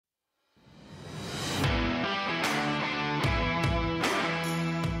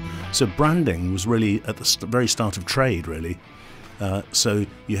So branding was really at the very start of trade, really. So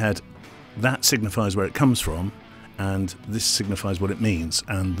you had that signifies where it comes from, and this signifies what it means,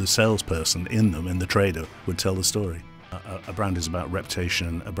 and the salesperson in them, and the trader, would tell the story. A brand is about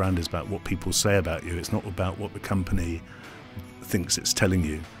reputation, a brand is about what people say about you. It's not about what the company thinks it's telling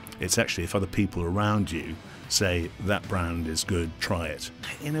you. It's actually if other people around you say that brand is good, try it.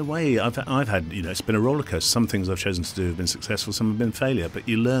 In a way, I've had, it's been a roller coaster. Some things I've chosen to do have been successful, some have been failure, but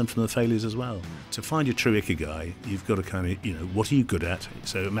you learn from the failures as well. To find your true Ikigai, you've got to kind of, what are you good at?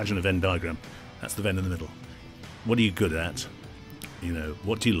 So imagine a Venn diagram. That's the Venn in the middle. What are you good at?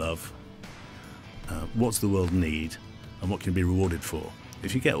 What do you love? What's the world need? And what can you be rewarded for?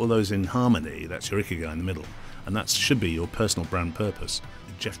 If you get all those in harmony, that's your Ikigai in the middle. And that should be your personal brand purpose.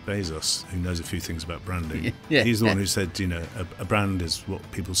 Jeff Bezos, who knows a few things about branding, he's the one who said, a brand is what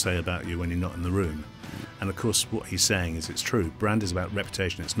people say about you when you're not in the room. And of course, what he's saying is it's true. Brand is about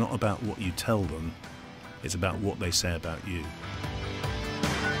reputation. It's not about what you tell them. It's about what they say about you.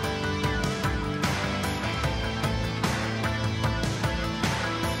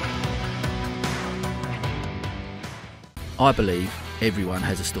 I believe everyone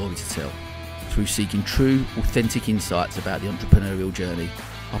has a story to tell. Through seeking true, authentic insights about the entrepreneurial journey,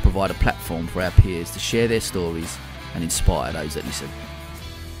 I provide a platform for our peers to share their stories and inspire those that listen.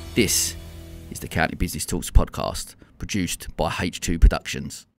 This is the County Business Talks podcast, produced by H2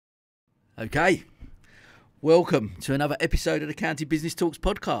 Productions. Okay, welcome to another episode of the County Business Talks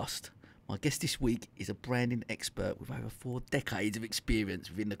podcast. My guest this week is a branding expert with over 4 decades of experience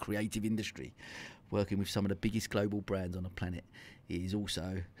within the creative industry, working with some of the biggest global brands on the planet. He is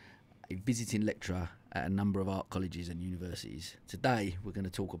also a visiting lecturer at a number of art colleges and universities. Today, we're going to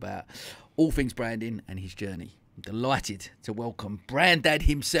talk about all things branding and his journey. I'm delighted to welcome BranDad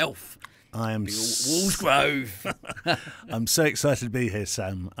himself. I am Wallsgrove. I'm so excited to be here,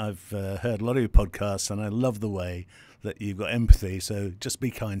 Sam. I've heard a lot of your podcasts, and I love the way that you've got empathy, so just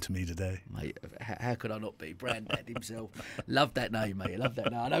be kind to me today. Mate, how could I not be? BranDad himself. Love that name, mate. Love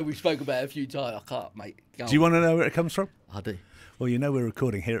that name. I know we've spoken about it a few times. I can't, mate. Do you want to know where it comes from? I do. Well, we're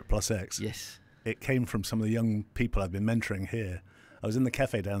recording here at Plus X. Yes. It came from some of the young people I've been mentoring here. I was in the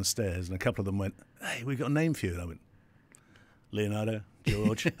cafe downstairs, and a couple of them went, "Hey, we got a name for you." And I went, "Leonardo,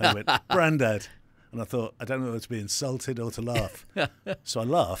 George." And I went, "BranDad." And I thought, I don't know whether to be insulted or to laugh. So I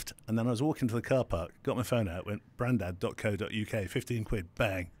laughed, and then I was walking to the car park, got my phone out, went, brandad.co.uk, 15 quid,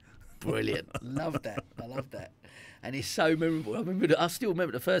 bang. Brilliant. Love that. I love that. And it's so memorable. I still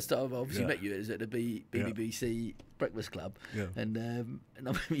remember the first time I obviously met you. It was at the BBC Breakfast Club. Yeah. And I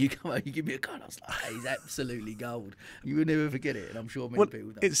remember you come out, you give me a card. I was like, hey, he's absolutely gold. You will never forget it. And I'm sure many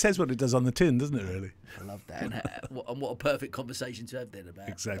people don't. It says what it does on the tin, doesn't it, really? I love that. And what a perfect conversation to have then about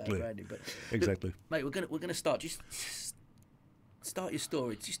branding. But, exactly. Look, mate, we're gonna start. Just start your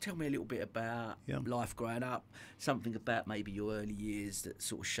story. Just tell me a little bit about life growing up, something about maybe your early years that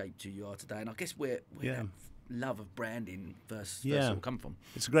sort of shaped who you are today. And I guess where that love of branding first sort of come from.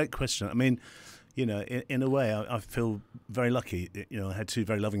 It's a great question. I mean, in a way, I feel very lucky. I had 2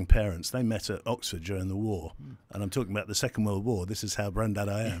 very loving parents. They met at Oxford during the war, and I'm talking about the Second World War. This is how BranDad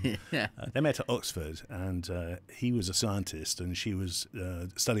I am. They met at Oxford, and he was a scientist, and she was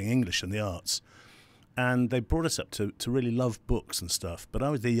studying English and the arts. And they brought us up to really love books and stuff. But I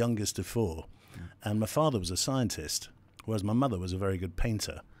was the youngest of 4, and my father was a scientist, whereas my mother was a very good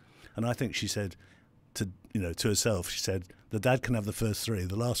painter. And I think she said to herself, she said, the dad can have the first 3,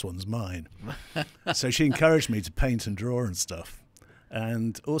 the last one's mine. So she encouraged me to paint and draw and stuff.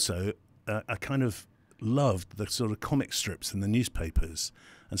 And also, I kind of loved the sort of comic strips in the newspapers.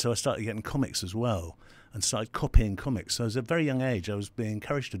 And so I started getting comics as well and started copying comics. So at a very young age, I was being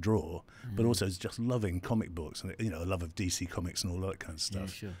encouraged to draw, but also just loving comic books and, a love of DC Comics and all that kind of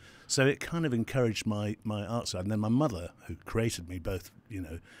stuff. Yeah, sure. So it kind of encouraged my art side. And then my mother, who created me both,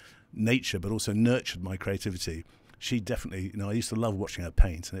 nature, but also nurtured my creativity. She definitely, I used to love watching her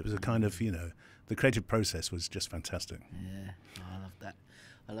paint, and it was a kind of, the creative process was just fantastic. Yeah, I love that.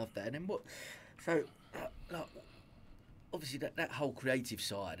 I love that. And then so, obviously that whole creative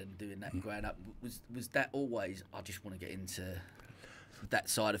side and doing that growing up, was that always, I just want to get into that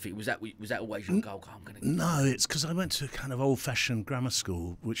side of it? Was that always your goal? I'm going to. No, it's because I went to a kind of old-fashioned grammar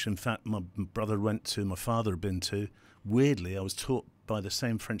school, which in fact my brother went to, my father had been to. Weirdly, I was taught by the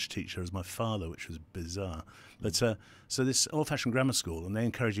same French teacher as my father, which was bizarre. But so this old-fashioned grammar school, and they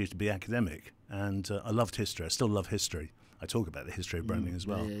encourage you to be academic. And I loved history. I still love history. I talk about the history of branding as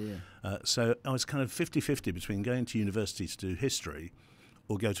well. So I was kind of 50-50 between going to university to do history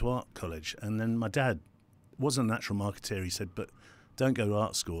or go to art college. And then my dad wasn't a natural marketeer. He said, but don't go to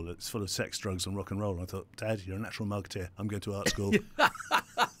art school. It's full of sex, drugs and rock and roll. And I thought, Dad, you're a natural marketeer. I'm going to art school.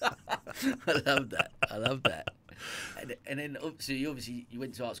 I love that. I love that. And then so you obviously you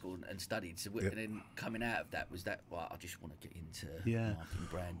went to art school and studied. So and then coming out of that was that. Well, I just want to get into marketing,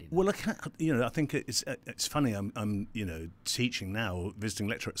 branding. Well, I think it's funny. I'm teaching now, visiting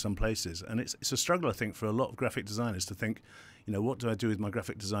lecture at some places, and it's a struggle I think for a lot of graphic designers to think, what do I do with my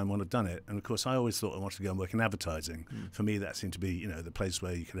graphic design when I've done it? And of course, I always thought I wanted to go and work in advertising. For me, that seemed to be the place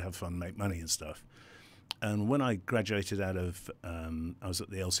where you could have fun, make money and stuff. And when I graduated out of, I was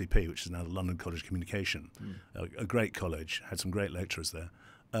at the LCP, which is now the London College of Communication, a great college, had some great lecturers there.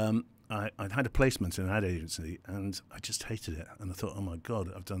 I'd had a placement in an ad agency, and I just hated it. And I thought, oh my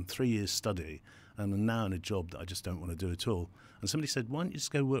God, I've done 3 years study, and I'm now in a job that I just don't want to do at all. And somebody said, why don't you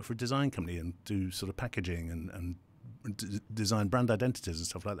just go work for a design company and do sort of packaging and design brand identities and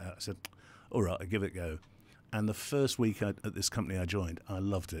stuff like that? I said, all right, I'll give it a go. And the first week at this company I joined, I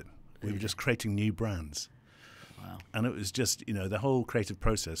loved it. We were just creating new brands. Wow. And it was just, the whole creative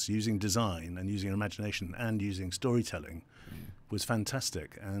process, using design and using imagination and using storytelling was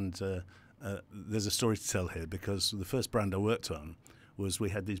fantastic. And there's a story to tell here, because the first brand I worked on was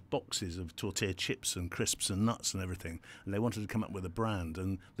we had these boxes of tortilla chips and crisps and nuts and everything, and they wanted to come up with a brand.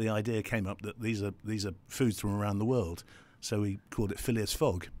 And the idea came up that these are foods from around the world. So we called it Phileas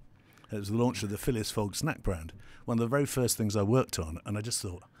Fogg. It was the launch of the Phileas Fogg snack brand. One of the very first things I worked on, and I just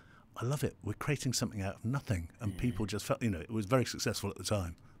thought, I love it. We're creating something out of nothing, and people just felt, it was very successful at the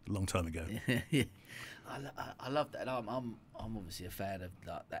time, a long time ago. I love that. And I'm obviously a fan of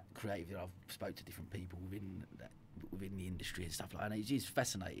that creative. I've spoke to different people within the industry and stuff like that. And it is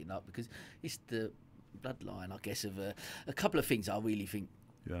fascinating, because it's the bloodline, I guess, of a couple of things I really think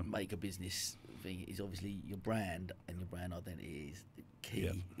make a business thing. Is obviously your brand, and your brand identity is the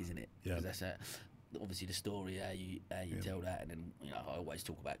key, isn't it? Yeah. Because that's obviously the story, how you tell that, and then I always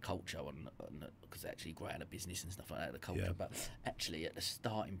talk about culture because actually growing a business and stuff like that, the culture. But actually, at the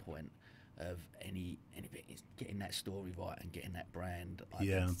starting point of anything is getting that story right and getting that brand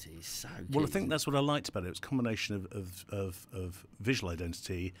identity is so key. Well, I think that's what I liked about it. It was a combination of visual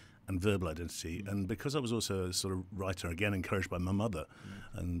identity and verbal identity, and because I was also a sort of writer, again encouraged by my mother,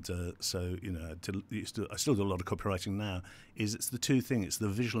 and so I still do a lot of copywriting now. It's the two things, it's the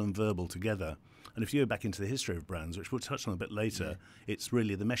visual and verbal together. And if you go back into the history of brands, which we'll touch on a bit later, it's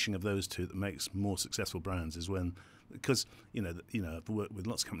really the meshing of those two that makes more successful brands. Is when, because I've worked with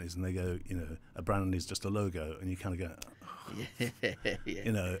lots of companies and they go, a brand is just a logo, and you kind of go,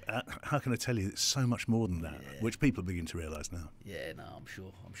 how can I tell you? It's so much more than that, which people begin to realise now. Yeah, no, I'm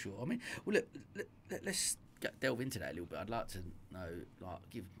sure. I mean, well, look, let's delve into that a little bit. I'd like to know,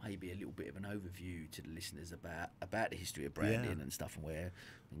 give maybe a little bit of an overview to the listeners about the history of branding and stuff, and where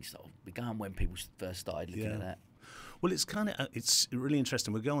things sort of began, when people first started looking at that. Well, it's really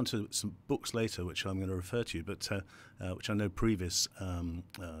interesting. We'll go on to some books later, which I'm going to refer to, but which I know previous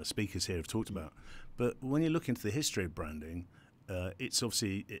speakers here have talked about. But when you look into the history of branding, it's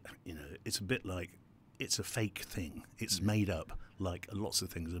obviously, it's a bit like it's a fake thing. It's made up, like lots of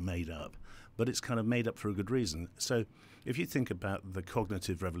things are made up. But it's kind of made up for a good reason. So if you think about the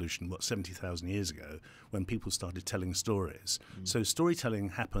cognitive revolution, 70,000 years ago, when people started telling stories. So storytelling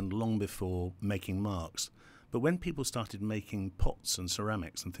happened long before making marks. But when people started making pots and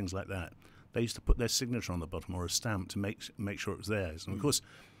ceramics and things like that, they used to put their signature on the bottom or a stamp to make sure it was theirs. And of course,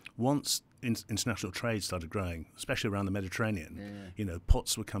 once international trade started growing, especially around the Mediterranean,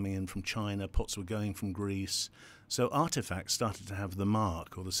 pots were coming in from China, pots were going from Greece. So artifacts started to have the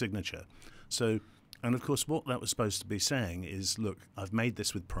mark or the signature. So, and of course, what that was supposed to be saying is, look, I've made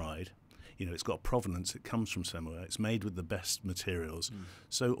this with pride. It's got provenance. It comes from somewhere. It's made with the best materials.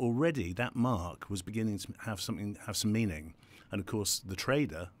 So already that mark was beginning to have some meaning. And of course, the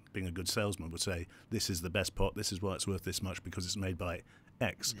trader, being a good salesman, would say, this is the best pot. This is why it's worth this much, because it's made by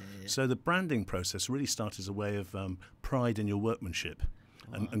X. So the branding process really started as a way of pride in your workmanship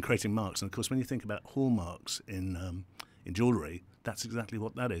and creating marks. And of course, when you think about hallmarks in jewellery, that's exactly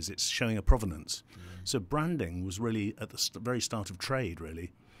what that is. It's showing a provenance. So branding was really at the very start of trade,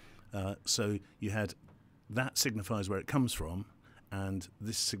 really. So you had that signifies where it comes from, and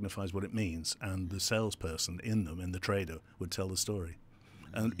this signifies what it means. And the salesperson in the trader, would tell the story.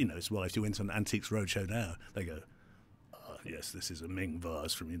 And, it's why if you went on Antiques Roadshow now, they go, oh, yes, this is a Ming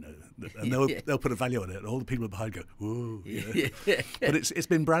vase from, and they'll put a value on it, and all the people behind go, whoa. But it's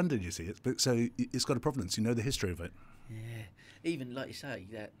been branded, you see. So it's got a provenance. You know the history of it. Yeah. Even, like you say,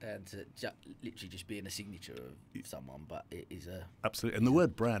 down to literally just being a signature of someone, but it is a... Absolutely. And the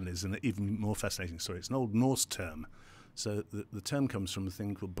word brand is an even more fascinating story. It's an Old Norse term. So the term comes from a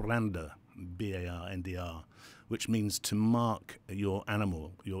thing called brander, B-A-R-N-D-R, which means to mark your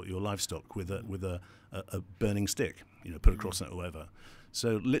animal, your livestock, with a burning stick, put across it or whatever.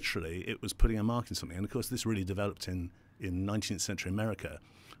 So literally, it was putting a mark in something. And of course, this really developed in 19th century America,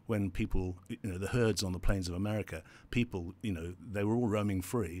 when people, the herds on the plains of America, people, they were all roaming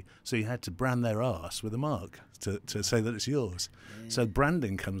free. So you had to brand their arse with a mark to say that it's yours. Yeah. So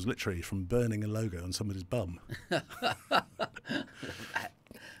branding comes literally from burning a logo on somebody's bum.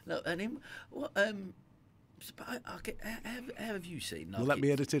 Look, and him, what, how have you seen? Will that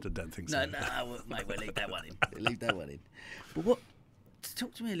be edited? I don't think so. No, mate, we'll leave that one in. Leave that one in. But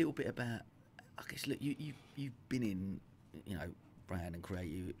talk to me a little bit about, I guess, look, you've been in, brand and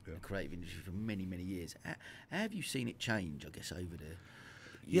creative industry for many, many years. How have you seen it change, I guess, over the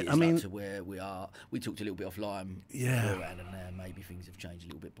years to where we are? We talked a little bit offline beforehand, and now maybe things have changed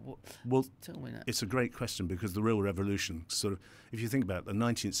a little bit. But tell me that. It's a great question, because the real revolution, sort of, if you think about it, the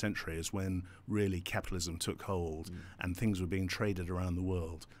 19th century is when really capitalism took hold and things were being traded around the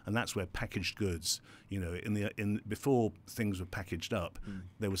world, and that's where packaged goods, before things were packaged up,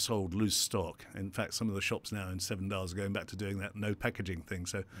 they were sold loose stock. In fact, some of the shops now in 7 Dials are going back to doing that no packaging thing.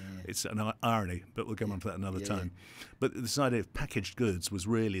 So it's an irony, but we'll come on for that another time. But this idea of packaged goods was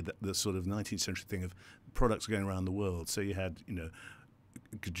really the sort of 19th century thing of products going around the world. So you had,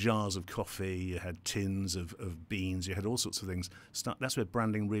 jars of coffee, you had tins of beans, you had all sorts of things. That's where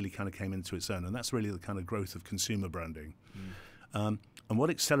branding really kind of came into its own, and that's really the kind of growth of consumer branding. And what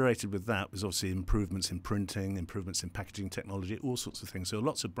accelerated with that was obviously improvements in printing, improvements in packaging technology, all sorts of things. So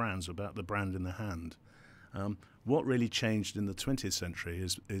lots of brands are about the brand in the hand. What really changed in the 20th century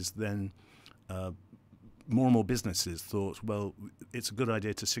is then more and more businesses thought, well, it's a good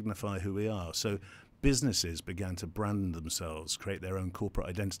idea to signify who we are. So businesses began to brand themselves, create their own corporate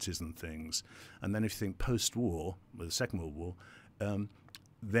identities and things. And then if you think post-war, with the Second World War,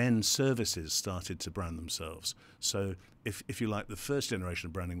 then services started to brand themselves. So if you like, the first generation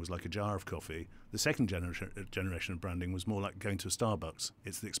of branding was like a jar of coffee. The second generation of branding was more like going to a Starbucks.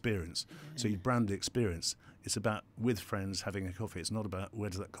 It's the experience. So you brand the experience. It's about with friends having a coffee. It's not about where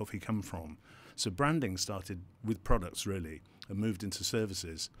does that coffee come from. So branding started with products, really, and moved into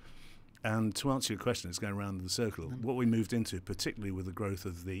services. And to answer your question, it's going around the circle. What we moved into, particularly with the growth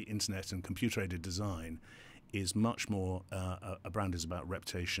of the internet and computer-aided design, is much more, a brand is about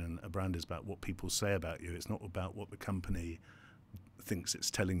reputation, a brand is about what people say about you. It's not about what the company thinks it's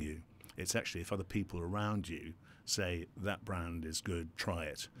telling you. It's actually if other people around you say that brand is good, try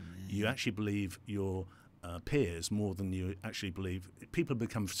it. You actually believe your peers more than you actually believe. People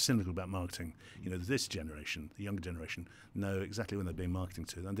become cynical about marketing. This generation, the younger generation, know exactly when they're being marketed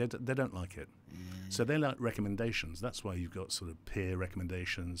to, and they don't like it. So they like recommendations. That's why you've got sort of peer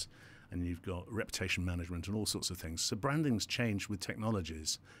recommendations, and you've got reputation management and all sorts of things. So branding's changed with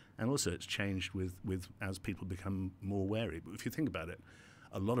technologies, and also it's changed with as people become more wary. But if you think about it,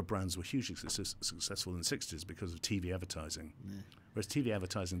 a lot of brands were hugely successful in the 60s because of TV advertising. Whereas TV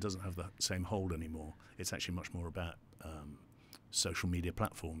advertising doesn't have the same hold anymore. It's actually much more about social media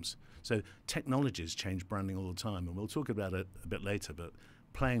platforms. So technologies change branding all the time, and we'll talk about it a bit later, but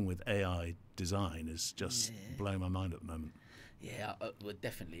playing with AI design is just blowing my mind at the moment. Yeah, we'll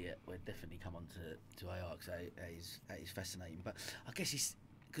definitely come on to AR, because that is fascinating. But I guess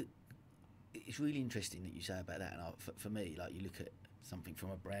it's really interesting that you say about that. And for me, like, you look at something from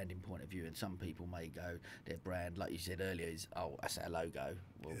a branding point of view, and some people may go, their brand, like you said earlier, is, oh, that's our logo.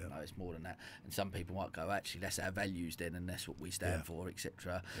 Well, no, it's more than that. And some people might go, actually, that's our values then, and that's what we stand for,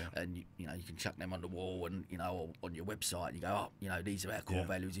 etc. And you can chuck them on the wall, and or on your website, you go, oh, these are our core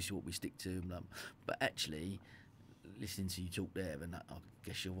values. This is what we stick to. But actually, listening to you talk there, and I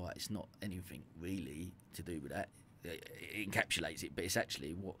guess you're right, it's not anything really to do with that. It encapsulates it, but it's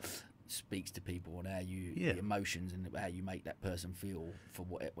actually what speaks to people on how you the emotions and how you make that person feel for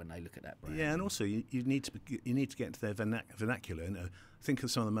when they look at that brand. And also you need to get into their vernacular. Think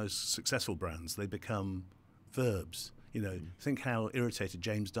of some of the most successful brands. They become verbs. Think how irritated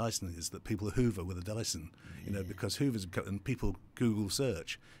James Dyson is that people hoover with a Dyson. Because Hoover's and people Google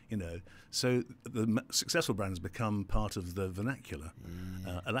search. So the successful brands become part of the vernacular.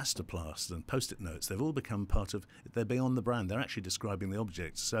 Elastoplast and Post-it notes, they've all become part of. They're beyond the brand. They're actually describing the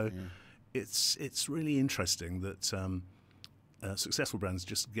object. So it's really interesting that successful brands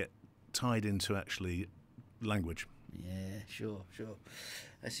just get tied into actually language. Yeah, sure.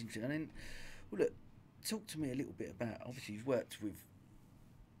 That's interesting. Well, look, talk to me a little bit about, obviously you've worked with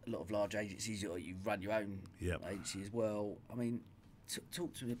a lot of large agencies, or you've run your own agency as well. I mean,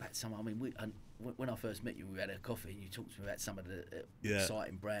 Talk to me about some. I mean, when I first met you, we had a coffee, and you talked to me about some of the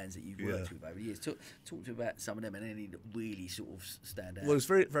exciting brands that you've worked with over the years. Talk to me about some of them and any that really sort of stand out. Well, I was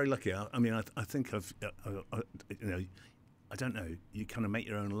very, very lucky. I mean, I think I don't know, you kind of make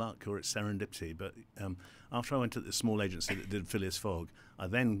your own luck or it's serendipity, but after I went to this small agency that did Phileas Fogg, I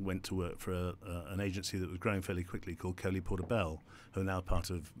then went to work for an agency that was growing fairly quickly called Coley Porter Bell, who are now part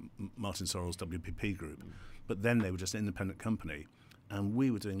of Martin Sorrell's WPP group. But then they were just an independent company, and we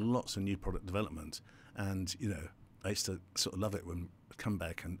were doing lots of new product development. And, I used to sort of love it when I come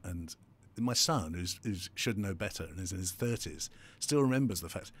back and my son, who should know better and is in his 30s, still remembers the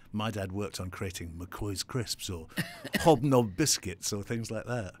fact my dad worked on creating McCoy's crisps or Hobnob biscuits or things like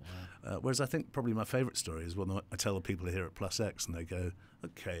that. Wow. Whereas I think probably my favourite story is when I tell the people here at Plus X and they go,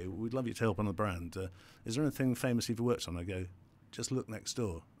 okay, we'd love you to help on the brand. Is there anything famous you've worked on? I go, just look next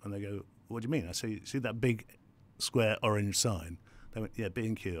door. And they go, what do you mean? I say, see that big square orange sign? They went, yeah,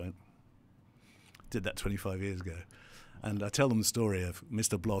 B&Q. I went, did that 25 years ago. And I tell them the story of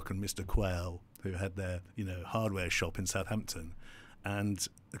Mr. Block and Mr. Quayle, who had their, hardware shop in Southampton. And,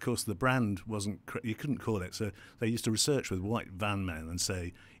 of course, the brand wasn't, you couldn't call it. So they used to research with white van men and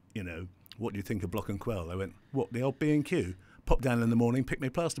say, what do you think of Block and Quayle? They went, what, the old B&Q? Pop down in the morning, pick my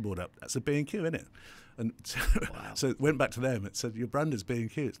plasterboard up. That's a B&Q, isn't it? And so, wow. So it went back to them. It said, your brand is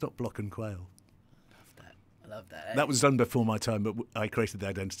B&Q. It's not Block and Quayle. I love that. That was done before my time, but I created the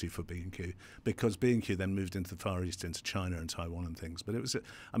identity for B&Q because B&Q then moved into the Far East, into China and Taiwan and things. But it was,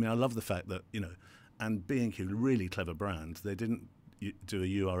 I love the fact that, and B&Q, really clever brand, they didn't do a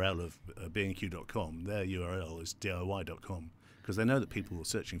URL of B&Q.com. Their URL is DIY.com because they know that people are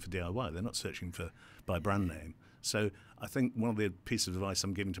searching for DIY. They're not searching by brand name. So I think one of the pieces of advice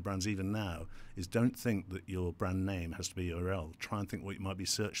I'm giving to brands even now is don't think that your brand name has to be URL. Try and think what you might be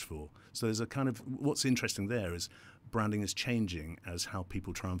searched for. So there's a kind of, what's interesting there is branding is changing as how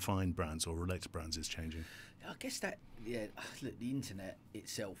people try and find brands or relate to brands is changing. I guess that, look, the internet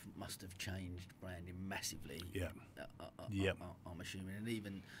itself must have changed branding massively. Yeah. I'm assuming. And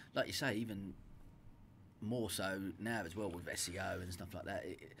even, like you say, even more so now as well with SEO and stuff like that.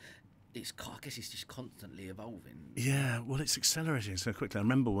 I guess it's just constantly evolving. Yeah, well, it's accelerating so quickly. I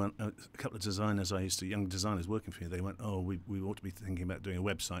remember when a couple of designers young designers working for me, they went, oh, we ought to be thinking about doing a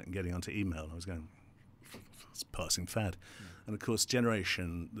website and getting onto email. I was going, it's a passing fad. Yeah. And, of course,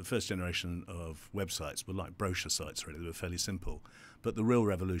 the first generation of websites were like brochure sites, really. They were fairly simple. But the real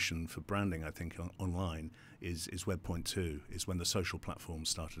revolution for branding, I think, online is Web 2.0, is when the social platforms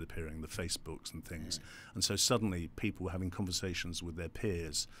started appearing, the Facebooks and things. Yeah. And so suddenly people were having conversations with their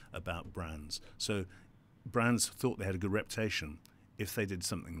peers about brands. So brands thought they had a good reputation. If they did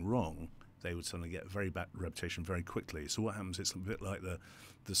something wrong, they would suddenly get a very bad reputation very quickly. So what happens, it's a bit like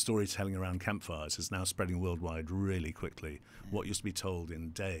the storytelling around campfires is now spreading worldwide really quickly. Yeah. What used to be told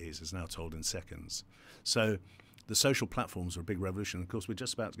in days is now told in seconds. So the social platforms are a big revolution. Of course, we're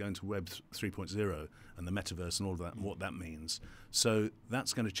just about to go into Web 3.0 and the metaverse and all of that and what that means. So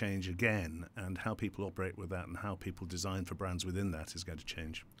that's going to change again, and how people operate with that and how people design for brands within that is going to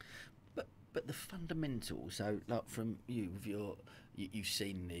change. But the fundamentals, so like from you, with you've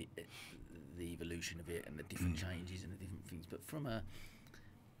seen the evolution of it and the different changes and the different things. But from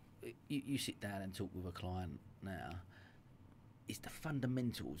you sit down and talk with a client now, is the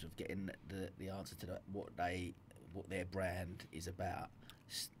fundamentals of getting the answer to what their brand is about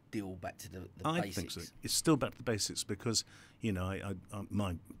still back to the basics? I think so. It's still back to the basics because, you've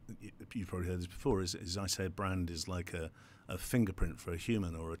probably heard this before, is I say a brand is like a fingerprint for a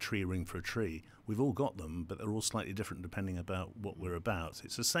human or a tree ring for a tree. We've all got them, but they're all slightly different depending about what we're about.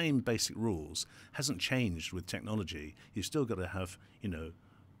 It's the same basic rules. Hasn't changed with technology. You've still got to have,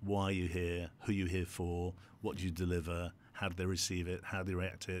 why you're here, who you're here for, what do you deliver, how do they receive it, how do they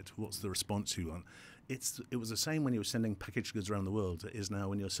react to it, what's the response you want. It was the same when you were sending packaged goods around the world. It is now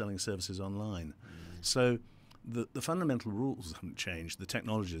when you're selling services online. So the fundamental rules haven't changed. The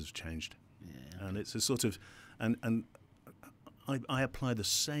technology has changed. Yeah. And it's a sort of... And I apply the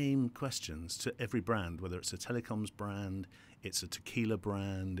same questions to every brand, whether it's a telecoms brand, it's a tequila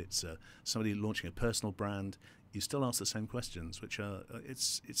brand, it's somebody launching a personal brand. You still ask the same questions, which are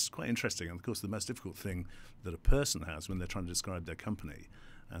it's quite interesting. And of course, the most difficult thing that a person has when they're trying to describe their company,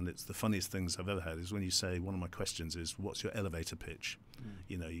 and it's the funniest things I've ever had, is when you say, one of my questions is, what's your elevator pitch?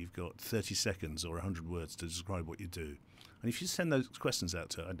 You've got 30 seconds or 100 words to describe what you do. And if you send those questions out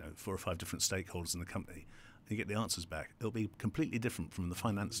to, 4 or 5 different stakeholders in the company, and you get the answers back, it'll be completely different from the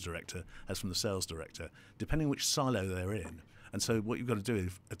finance director as from the sales director, depending which silo they're in. And so what you've got to do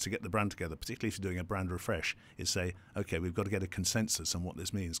to get the brand together, particularly if you're doing a brand refresh, is say, okay, we've got to get a consensus on what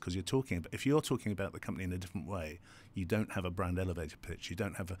this means, because if you're talking about the company in a different way, you don't have a brand elevator pitch. You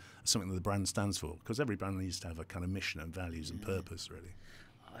don't have something that the brand stands for, because every brand needs to have a kind of mission and values and purpose, really.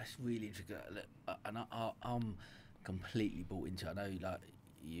 Oh, that's really interesting. And I'm completely bought into it. I know, like,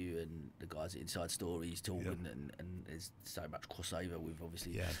 you and the guys at Inside Stories talking, and there's so much crossover with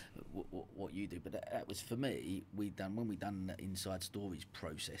obviously what you do. But that was, for me, when we done the Inside Stories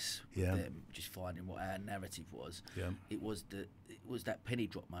process with them, just finding what our narrative was. It was that penny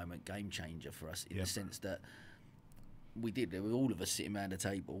drop moment, game changer for us, in the sense that there were all of us sitting around a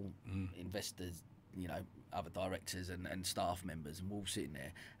table, investors, you know, other directors and staff members, and we're all sitting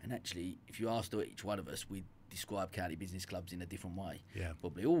there. And actually, if you asked each one of us, we'd describe county business clubs in a different way.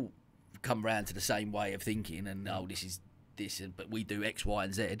 Probably all come round to the same way of thinking, and this is this, but we do X, Y,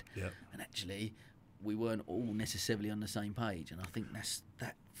 and Z. And actually, we weren't all necessarily on the same page. And I think that's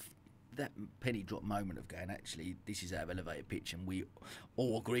that penny drop moment of going, actually, this is our elevator pitch, and we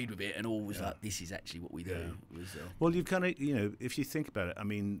all agreed with it, and all was like, this is actually what we do. Well, you've kind of, you know, if you think about it, I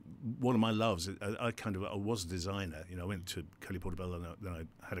mean, one of my loves, I was a designer. You know, I went to Curly Portobello, and then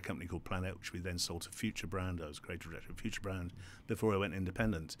I had a company called Planet, which we then sold to Future Brand. I was creative director of Future Brand before I went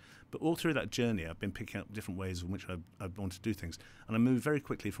independent. But all through that journey, I've been picking up different ways in which I want to do things, and I moved very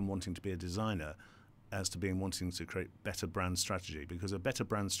quickly from wanting to be a designer as to wanting to create better brand strategy, because a better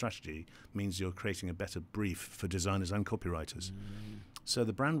brand strategy means you're creating a better brief for designers and copywriters. So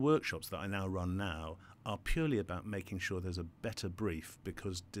the brand workshops that I now run are purely about making sure there's a better brief,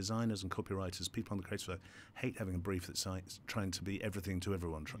 because designers and copywriters, people on the creative side, hate having a brief that's trying to be everything to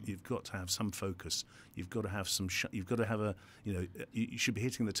everyone. You've got to have some focus. You've got to have some. You've got to have a. You know, you should be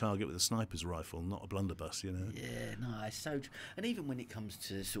hitting the target with a sniper's rifle, not a blunderbuss. You know. Yeah, no, it's so true. And even when it comes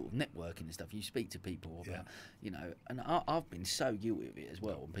to sort of networking and stuff, you speak to people about, you know, and I've been so guilty of it as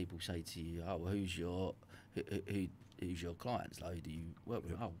well. When people say to you, "Oh, well, who's your clients? Like, who do you work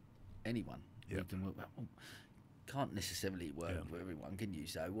with?" Oh, anyone. You can work, well, can't necessarily work with everyone, can you?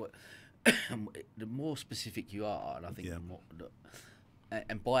 So what? The more specific you are, and I think the more,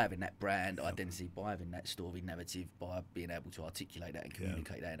 and by having that brand identity, by having that story narrative, by being able to articulate that and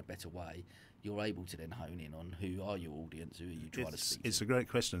communicate that in a better way, you're able to then hone in on who are your audience, who are you trying to speak to. It's a great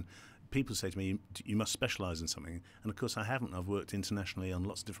question. People say to me, you must specialise in something. And of course I haven't. I've worked internationally on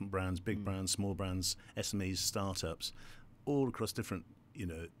lots of different brands, big brands, small brands, SMEs, startups, all across different, you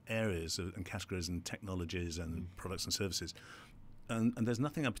know, areas and categories and technologies and products and services. And there's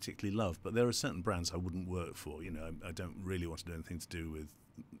nothing I particularly love, but there are certain brands I wouldn't work for. You know, I don't really want to do anything to do with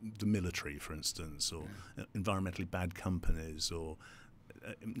the military, for instance, or environmentally bad companies, or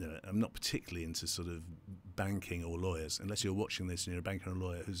you know, I'm not particularly into sort of banking or lawyers, unless you're watching this and you're a banker or a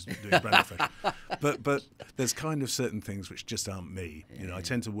lawyer who's doing brand refresh. But there's kind of certain things which just aren't me. You know, I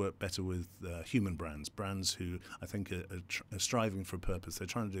tend to work better with human brands who I think are striving for a purpose. They're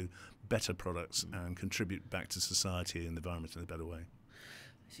trying to do better products and contribute back to society and the environment in a better way.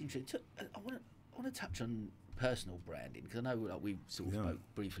 It's interesting. I want to touch on personal branding, because I know, like, we sort of spoke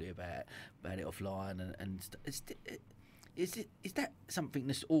briefly about it offline, and is that something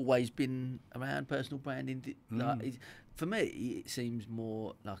that's always been around, personal branding? Like, for me, it seems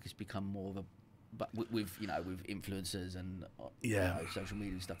more like it's become more of a, but with influencers and you know, social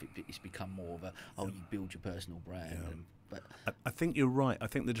media and stuff, it's become more of a you build your personal brand. But I think you're right. I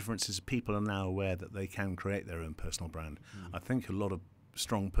think the difference is people are now aware that they can create their own personal brand. I think a lot of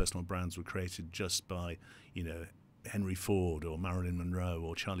strong personal brands were created just by, you know, Henry Ford or Marilyn Monroe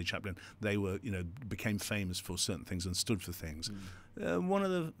or Charlie Chaplin. They were, you know, became famous for certain things and stood for things. One of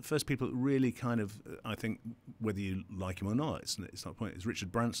the first people that really kind of, I think, whether you like him or not, it's not the point, is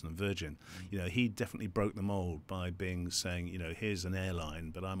Richard Branson of Virgin. You know, he definitely broke the mold by saying, you know, here's an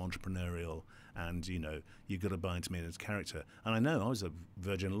airline, but I'm entrepreneurial, and, you know, you've got to buy into me as a character. And I know I was a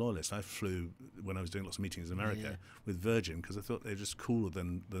Virgin loyalist. I flew, when I was doing lots of meetings in America, with Virgin, because I thought they're just cooler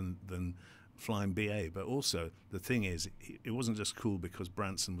than flying BA. But also the thing is, it wasn't just cool because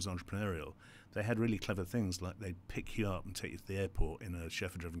Branson was entrepreneurial. They had really clever things, like they'd pick you up and take you to the airport in a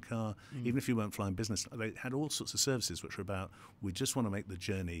chauffeur-driven car, even if you weren't flying business. They had all sorts of services which were about, we just want to make the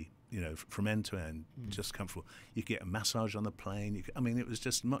journey, you know, from end to end, just comfortable. You could get a massage on the plane. I mean, it was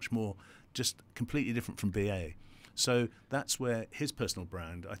just much more, just completely different from BA. So that's where his personal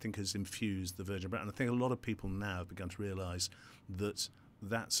brand, I think, has infused the Virgin brand. And I think a lot of people now have begun to realise that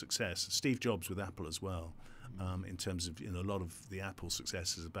success, Steve Jobs with Apple as well, in terms of, you know, a lot of the Apple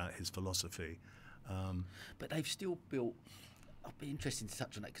success is about his philosophy. But they've still built, I'd be interested to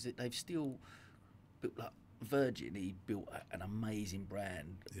touch on that, because they've still built, like Virgin, he built an amazing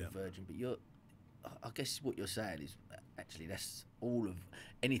brand, Virgin, but I guess what you're saying is actually that's all of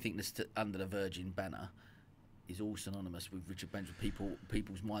anything that's under the Virgin banner is all synonymous with Richard Branson.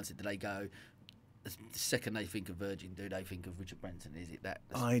 People's mindset. Do they go the second they think of Virgin? Do they think of Richard Branson? Is it that?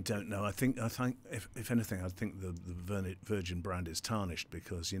 I don't know. I think if anything, I think the Virgin brand is tarnished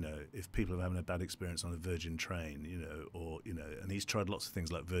because if people are having a bad experience on a Virgin train, and he's tried lots of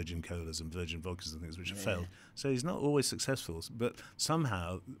things like Virgin Colas and Virgin Vodkas and things which have failed. So he's not always successful. But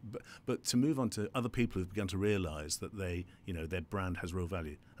somehow, but to move on to other people who've begun to realise that their brand has real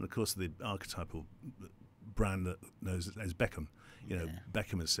value, and of course the archetypal brand that knows as Beckham.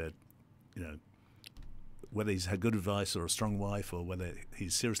 Beckham has said, whether he's had good advice or a strong wife or whether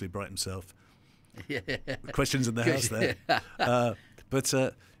he's seriously bright himself, questions in the house there.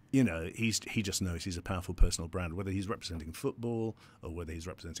 He just knows he's a powerful personal brand, whether he's representing football or whether he's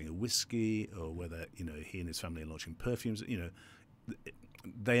representing a whiskey or whether, he and his family are launching perfumes.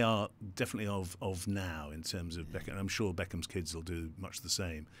 They are definitely of now in terms of Beckham. I'm sure Beckham's kids will do much the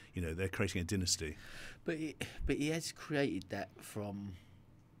same. They're creating a dynasty. But he has created that from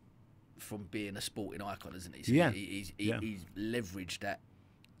being a sporting icon, isn't he? So he's leveraged that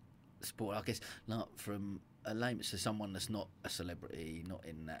sport, I guess, not from a layman to someone that's not a celebrity, not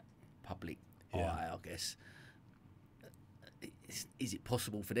in that public eye, I guess. Is it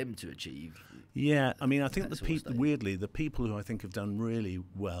possible for them to achieve? Yeah, I mean, I think weirdly, the people who I think have done really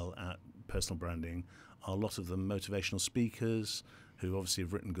well at personal branding are a lot of them motivational speakers who obviously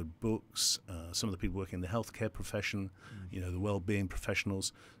have written good books, some of the people working in the healthcare profession, the well-being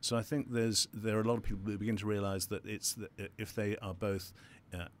professionals. So I think there are a lot of people who begin to realise that if they are both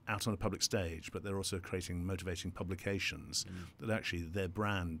out on a public stage, but they're also creating motivating publications, that actually their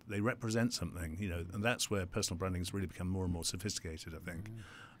brand, they represent something, and that's where personal branding has really become more and more sophisticated, I think.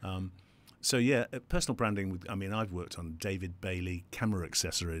 Personal branding, I've worked on David Bailey camera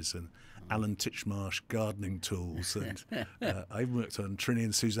accessories and Alan Titchmarsh gardening tools, and I've worked on Trini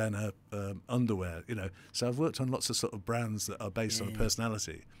and Susanna underwear, so I've worked on lots of sort of brands that are based on a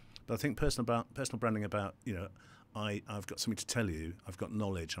personality. But I think personal branding about, I've got something to tell you, I've got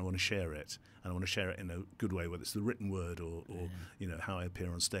knowledge, I want to share it, and I want to share it in a good way, whether it's the written word or how I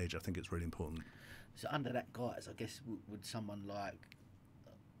appear on stage. I think it's really important. So under that guise, I guess, would someone like,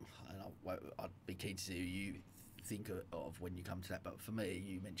 I'd be keen to see who you think of when you come to that, but for me,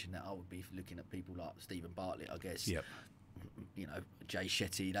 you mentioned that I would be looking at people like Stephen Bartlett, I guess. Yep. Jay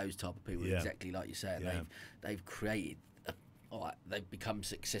Shetty, those type of people, exactly like you said. Yeah. They've created. They've become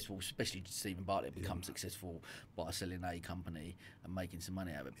successful, especially Stephen Bartlett, successful by selling a company and making some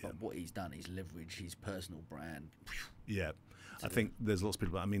money out of it. But what he's done is leverage his personal brand. Yeah. I think there's lots of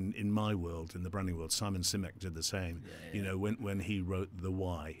people. In my world, in the branding world, Simon Sinek did the same. When he wrote The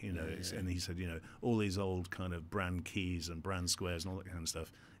Why, and he said, all these old kind of brand keys and brand squares and all that kind of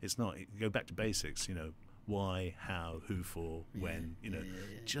stuff. It's not. Go back to basics. Why, how, who for, when.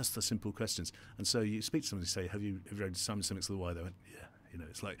 Just the simple questions. And so you speak to somebody and say, "Have you read Simon Sinek's The Why?" They went, "Yeah."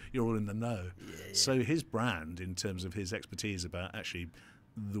 It's like you're all in the know. So his brand, in terms of his expertise about actually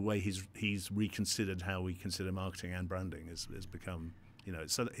the way he's reconsidered how we consider marketing and branding has become,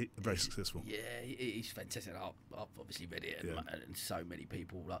 very successful. Yeah, he's fantastic. I've obviously read it, and so many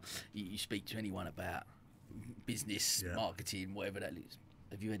people. Like you speak to anyone about business, marketing, whatever that is.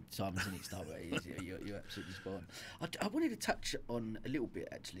 Have you had Simon Sinek's stuff? You're absolutely spot on. I wanted to touch on a little bit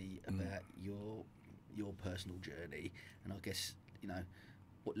actually about your personal journey, and I guess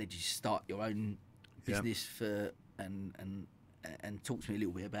what led you to start your own business and talk to me a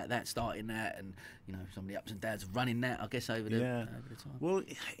little bit about that, starting that, and some of the ups and downs of running that, I guess, over the time. Well,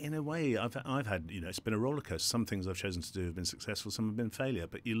 in a way, I've had it's been a roller coaster. Some things I've chosen to do have been successful, some have been failure,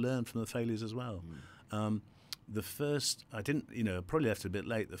 but you learn from the failures as well. The first, I didn't, probably left a bit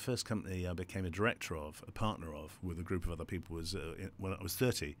late. The first company I became a partner of, with a group of other people was when I was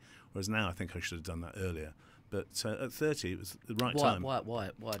 30, whereas now I think I should have done that earlier. But at 30, it was the right time.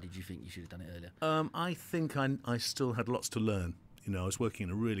 Why did you think you should have done it earlier? I think I still had lots to learn. I was working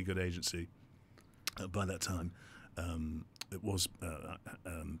in a really good agency by that time. It was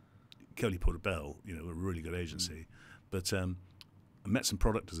Curly Porter Bell, a really good agency. But I met some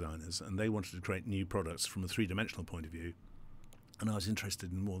product designers, and they wanted to create new products from a three-dimensional point of view. And I was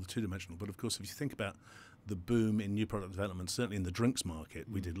interested in more the two-dimensional. But of course, if you think about the boom in new product development, certainly in the drinks market,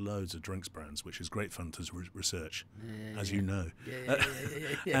 we did loads of drinks brands, which is great fun to research, as you know.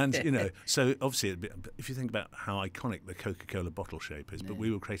 And, so obviously, if you think about how iconic the Coca-Cola bottle shape is, but we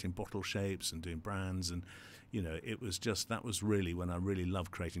were creating bottle shapes and doing brands, and, it was just, that was really when I really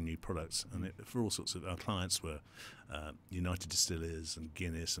loved creating new products. And for all sorts of, our clients were United Distillers and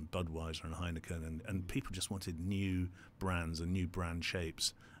Guinness and Budweiser and Heineken, and people just wanted new brands and new brand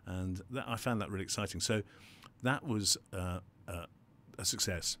shapes. And I found that really exciting. So that was a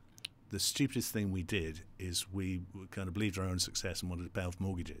success. The stupidest thing we did is we kind of believed our own success and wanted to pay off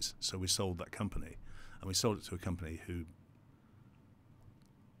mortgages. So we sold that company, and we sold it to a company who,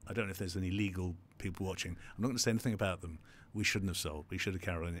 I don't know if there's any legal people watching. I'm not going to say anything about them. We shouldn't have sold. We should have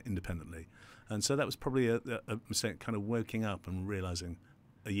carried on independently. And so that was probably a mistake, kind of waking up and realizing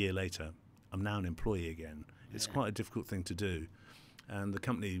a year later, I'm now an employee again. It's quite a difficult thing to do. And the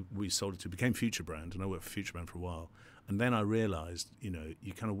company we sold it to became Future Brand, and I worked for Future Brand for a while. And then I realized,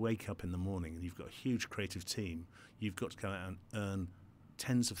 you kind of wake up in the morning and you've got a huge creative team. You've got to go out and earn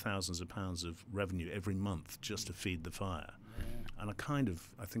tens of thousands of pounds of revenue every month just to feed the fire. And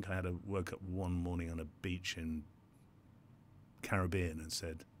I think I woke up one morning on a beach in Caribbean and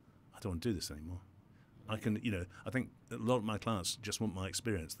said, I don't want to do this anymore. I think a lot of my clients just want my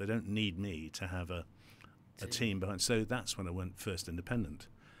experience. They don't need me to have a team behind. So that's when I went first independent.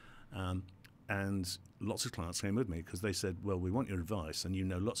 And lots of clients came with me because they said, well, we want your advice, and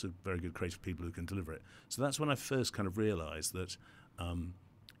lots of very good creative people who can deliver it. So that's when I first kind of realized that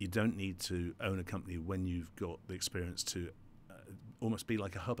you don't need to own a company when you've got the experience to almost be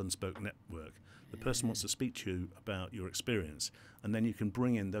like a hub and spoke network. The person wants to speak to you about your experience, and then you can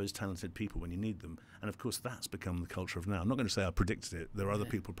bring in those talented people when you need them. And of course, that's become the culture of now. I'm not going to say I predicted it. There are other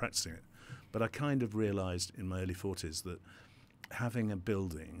people practicing it. But I kind of realized in my early 40s that having a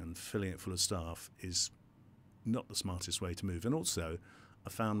building and filling it full of staff is not the smartest way to move. And also, I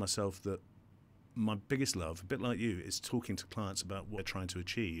found myself that my biggest love, a bit like you, is talking to clients about what they're trying to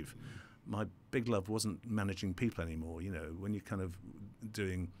achieve. My big love wasn't managing people anymore. When you're kind of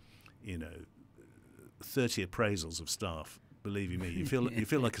doing, 30 appraisals of staff, believe you me, you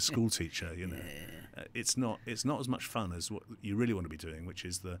feel like a school teacher. It's not as much fun as what you really want to be doing, which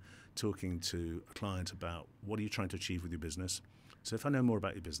is talking to a client about what are you trying to achieve with your business. So if I know more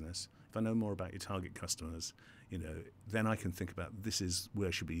about your business, if I know more about your target customers, then I can think about this is where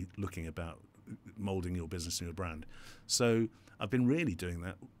I should be looking about molding your business and your brand. So I've been really doing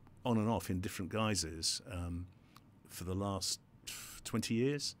that on and off in different guises for the last 20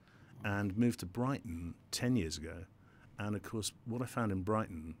 years, and moved to Brighton 10 years ago. And of course, what I found in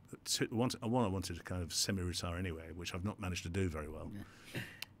Brighton, I wanted to kind of semi-retire anyway, which I've not managed to do very well.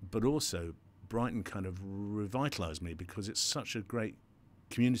 But also, Brighton kind of revitalised me because it's such a great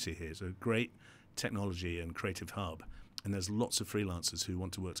community here. It's a great technology and creative hub, and there's lots of freelancers who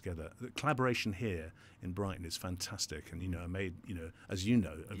want to work together. The collaboration here in Brighton is fantastic, and I made, as you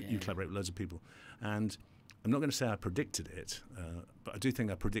collaborate with loads of people. And I'm not going to say I predicted it, but I do think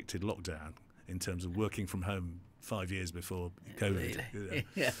I predicted lockdown in terms of working from home 5 years before COVID. Really?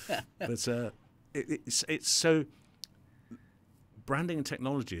 But it's so branding and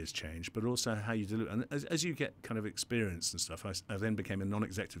technology has changed, but also how you deliver. And as you get kind of experience and stuff, I then became a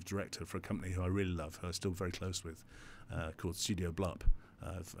non-executive director for a company who I really love, who I'm still very close with, called Studio Blup.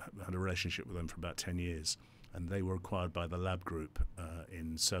 I've had a relationship with them for about 10 years, and they were acquired by the Lab Group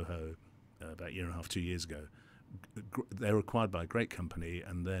in Soho about a year and a half, 2 years ago. They were acquired by a great company,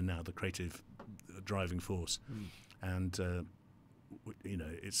 and they're now the creative driving force. And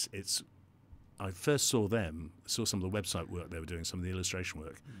it's. I first saw some of the website work they were doing, some of the illustration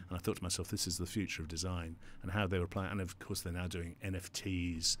work, and I thought to myself, this is the future of design, and how they were applying. And of course, they're now doing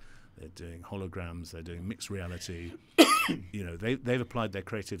NFTs, they're doing holograms, they're doing mixed reality. They've applied their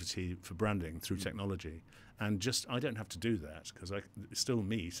creativity for branding through technology, and I don't have to do that because it's still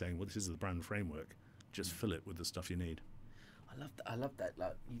me saying, well, this is the brand framework. Just fill it with the stuff you need. I love that.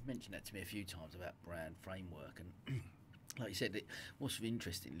 Like, you've mentioned that to me a few times about brand framework, and like you said, what's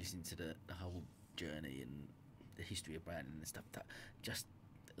interesting listening to the whole journey and the history of branding and stuff, that just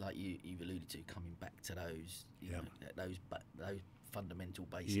like you've alluded to, coming back to those, those fundamental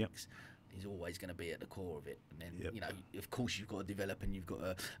basics is always going to be at the core of it. And then of course you've got to develop and you've got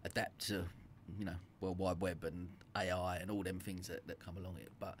to adapt to World Wide Web and AI and all them things that come along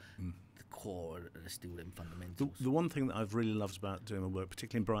it, but the core are still them fundamentals. The one thing that I've really loved about doing my work,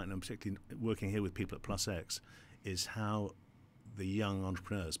 particularly in Brighton and particularly working here with people at Plus X, is how the young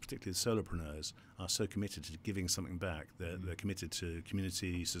entrepreneurs, particularly the solopreneurs, are so committed to giving something back. They're committed to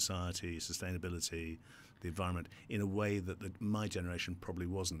community, society, sustainability, the environment, in a way that my generation probably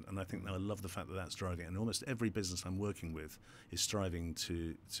wasn't. And I think I love the fact that that's driving it. And almost every business I'm working with is striving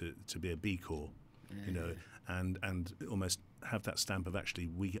to be a B Corp, and almost have that stamp of actually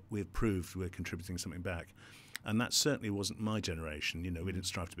we've proved we're contributing something back. And that certainly wasn't my generation. We didn't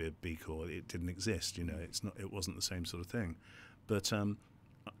strive to be a B Corp. It didn't exist. It wasn't the same sort of thing. But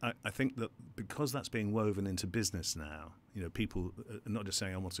I think that because that's being woven into business now, people are not just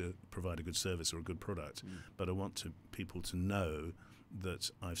saying I want to provide a good service or a good product, but I want people to know that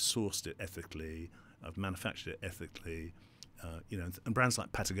I've sourced it ethically, I've manufactured it ethically. And brands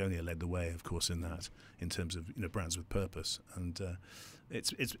like Patagonia led the way, of course, in that, in terms of brands with purpose. And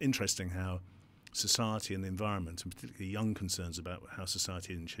it's interesting how society and the environment, and particularly young concerns about how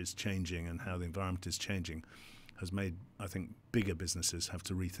society is changing and how the environment is changing, has made, I think, bigger businesses have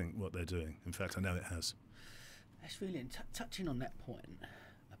to rethink what they're doing. In fact, I know it has. That's really touching on that point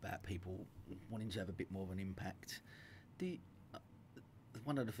about people wanting to have a bit more of an impact.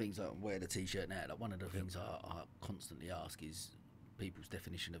 One of the things I wear the T-shirt now. Like one of the things I constantly ask is people's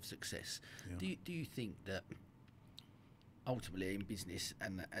definition of success. Yeah. Do you think that ultimately in business,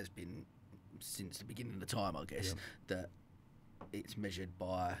 and that has been since the beginning of the time, I guess, that it's measured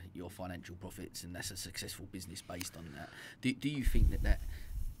by your financial profits, and that's a successful business based on that? Do you think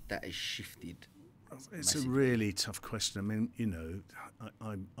that has shifted? It's massively? A really tough question. I mean,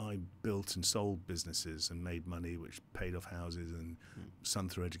 I built and sold businesses and made money, which paid off houses and son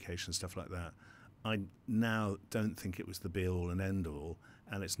through education and stuff like that. I now don't think it was the be all and end all,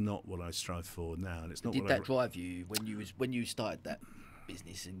 and it's not what I strive for now. And it's not. Did that drive you when you started that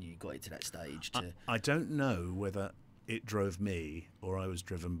business and you got it to that stage? I don't know whether it drove me or I was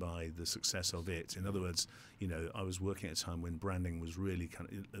driven by the success of it. In other words, I was working at a time when branding was really kind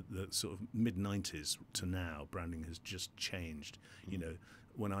of at the sort of mid-90s to now. Branding has just changed.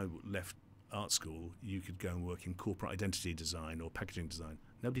 When I left art school, you could go and work in corporate identity design or packaging design.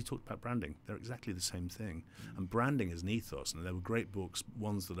 Nobody talked about branding. They're exactly the same thing. And branding is an ethos, and there were great books,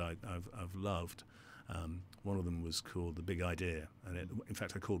 ones that I've loved. One of them was called The Big Idea, and in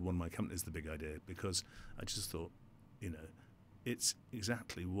fact I called one of my companies The Big Idea because I just thought, it's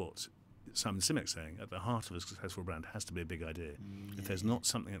exactly what Simon Sinek's saying. At the heart of a successful brand has to be a big idea. If there's not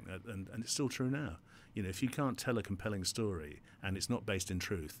something, and it's still true now, if you can't tell a compelling story and it's not based in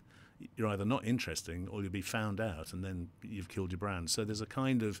truth, you're either not interesting or you'll be found out and then you've killed your brand. So there's a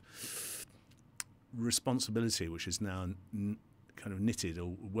kind of responsibility which is now kind of knitted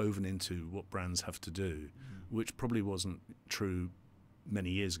or woven into what brands have to do, which probably wasn't true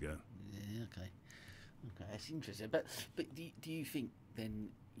many years ago. Yeah, okay, that's interesting. But do you think then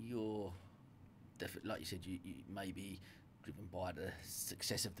you're definitely, like you said, you may be driven by the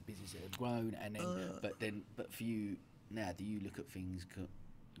success of the business that have grown, and then but for you now, do you look at things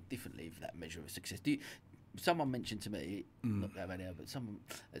differently for that measure of success? Someone mentioned to me, not that many, but someone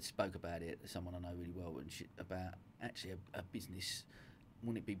that spoke about it, someone I know really well, and about actually a business.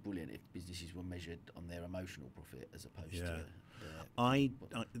 Wouldn't it be brilliant if businesses were measured on their emotional profit as opposed to?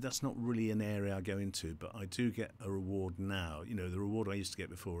 That's not really an area I go into, but I do get a reward now. The reward I used to get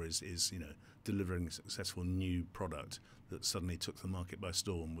before is delivering a successful new product that suddenly took the market by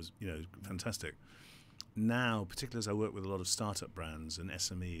storm was fantastic. Now, particularly as I work with a lot of startup brands and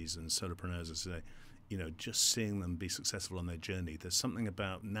SMEs and solopreneurs, as I say, just seeing them be successful on their journey. There's something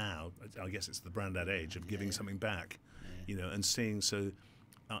about now, I guess it's the BranDad age of giving something back, and seeing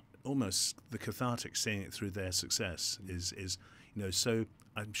almost the cathartic, seeing it through their success is so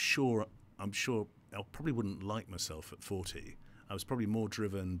I'm sure I probably wouldn't like myself at 40. I was probably more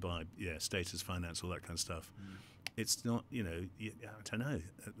driven by status, finance, all that kind of stuff. It's not, I don't know.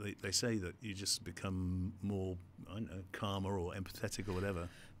 They say that you just become more, calmer or empathetic or whatever.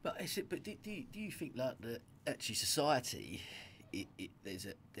 But do you think that actually society,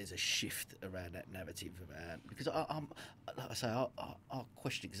 there's a shift around that narrative around, because I'm like I say, I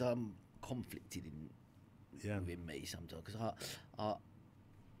question, because I'm conflicted within me sometimes, because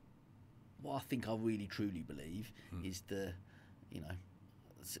what I think I really truly believe is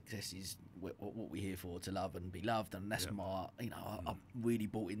success is what we're here for, to love and be loved, and that's my, I'm really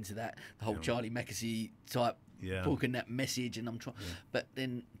bought into that, the whole Charlie Mackesy type book and that message, and I'm trying, but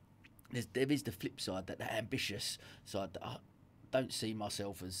then there is the flip side, that ambitious side, that I don't see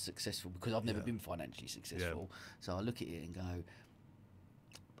myself as successful because I've never been financially successful. So I look at it and go,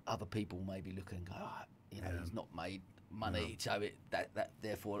 other people maybe look and go, he's not made money, so that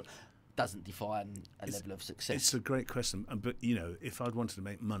therefore doesn't define a level of success. It's a great question, but if I'd wanted to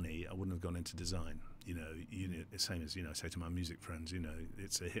make money, I wouldn't have gone into design. The same as I say to my music friends,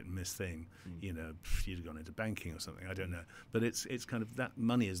 it's a hit and miss thing. You'd have gone into banking or something. I don't know, but it's kind of that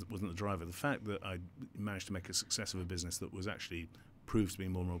money wasn't the driver. The fact that I managed to make a success of a business that was actually proved to be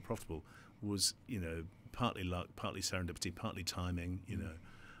more and more profitable was partly luck, partly serendipity, partly timing.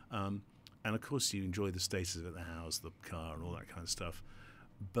 And of course you enjoy the status of the house, the car, and all that kind of stuff,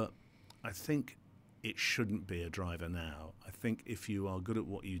 but I think it shouldn't be a driver now. I think if you are good at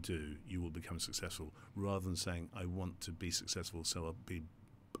what you do, you will become successful, rather than saying, I want to be successful, so I'll be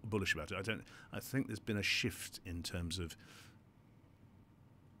bullish about it. I think there's been a shift in terms of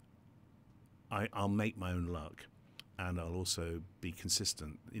I'll make my own luck, and I'll also be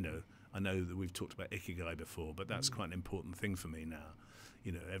consistent. You know, I know that we've talked about Ikigai before, but that's quite an important thing for me now.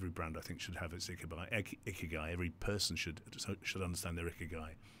 You know, every brand I think should have its Ikigai. Every person should understand their Ikigai.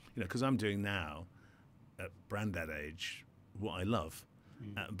 You know, because I'm doing now at BranDad age what I love,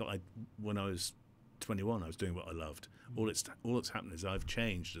 but when I was 21, I was doing what I loved. All that's happened is I've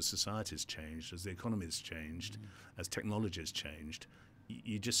changed as society's changed, as the economy's changed, as technology has changed.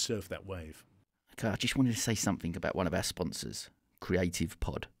 You just surf that wave. Okay, I just wanted to say something about one of our sponsors, Creative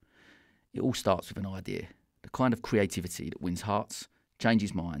Pod. It all starts with an idea, the kind of creativity that wins hearts,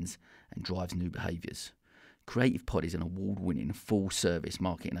 changes minds, and drives new behaviours. Creative Pod is an award-winning full-service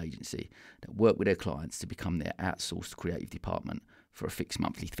marketing agency that work with their clients to become their outsourced creative department for a fixed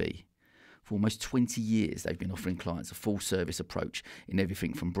monthly fee. For almost 20 years, they've been offering clients a full-service approach in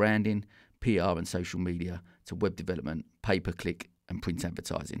everything from branding, PR and social media, to web development, pay-per-click and print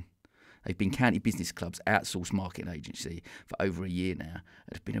advertising. They've been County Business Club's outsourced marketing agency for over a year now, and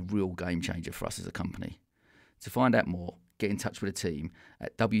it's been a real game changer for us as a company. To find out more, get in touch with the team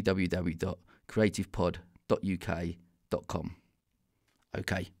at www.creativepod.uk.com.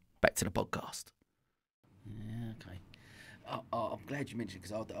 Okay, back to the podcast. Yeah, okay. I'm glad you mentioned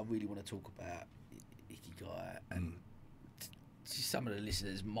it, because I really want to talk about Ikigai, and some of the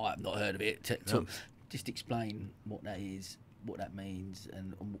listeners might have not heard of it. Just explain what that is, what that means,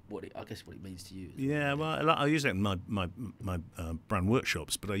 and what I guess what it means to you. Yeah, well, I use it in my brand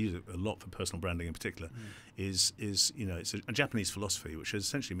workshops, but I use it a lot for personal branding in particular. Is you know, it's a Japanese philosophy, which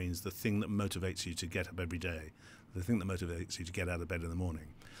essentially means the thing that motivates you to get up every day, the thing that motivates you to get out of bed in the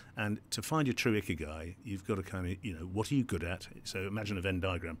morning. And to find your true Ikigai, you've got to kind of, you know, what are you good at? So imagine a Venn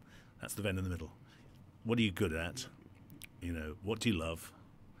diagram. That's the Venn in the middle. What are you good at? You know, what do you love?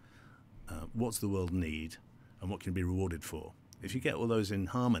 What's the world need? And what can you be rewarded for? If you get all those in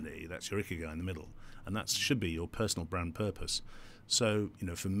harmony, that's your Ikigai in the middle. And that should be your personal brand purpose. So, you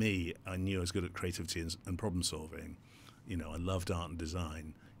know, for me, I knew I was good at creativity and problem solving. You know, I loved art and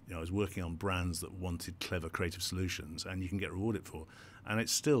design. You know, I was working on brands that wanted clever creative solutions, and you can get rewarded for. And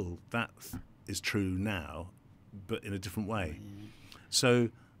it's still, that is true now, but in a different way. So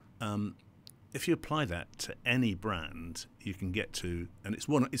if you apply that to any brand, you can get to, and it's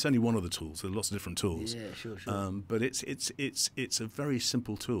only one of the tools. There are lots of different tools. Yeah, sure. But it's a very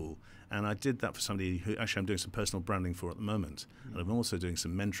simple tool, and I did that for somebody who actually I'm doing some personal branding for at the moment, and I'm also doing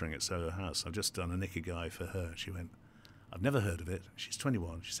some mentoring at Soho House. I've just done an Ikigai for her. She went, "I've never heard of it." She's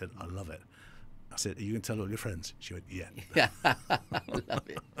 21. She said, "I love it." I said, "Are you going to tell all your friends?" She went, "Yeah." Love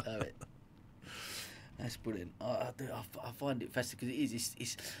it. That's brilliant. I find it fascinating, because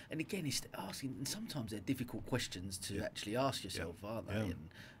it's and again, it's asking, and sometimes they're difficult questions to actually ask yourself, aren't they?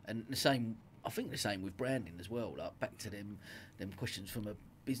 And the same, I think the same with branding as well. Like, back to them questions from a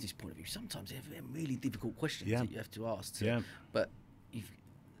business point of view. Sometimes they're really difficult questions that you have to ask. But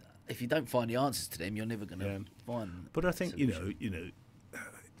if you don't find the answers to them, you're never going to find. But I think you know.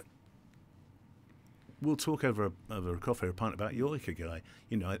 We'll talk over a coffee or a pint about your Ikigai.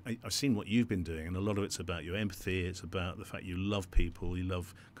 You know, I've seen what you've been doing, and a lot of it's about your empathy. It's about the fact you love people, you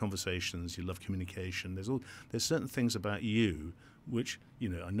love conversations, you love communication. There's certain things about you which, you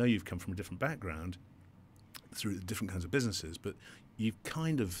know, I know you've come from a different background through different kinds of businesses, but you've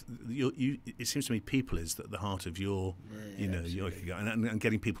kind of it seems to me people is at the heart of your your Ikigai, and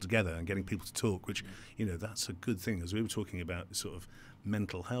getting people together and getting people to talk, which you know, that's a good thing. As we were talking about sort of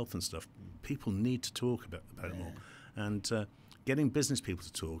mental health and stuff, people need to talk about it more, and getting business people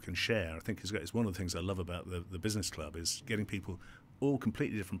to talk and share, I think is great. It's one of the things I love about the business club, is getting people, all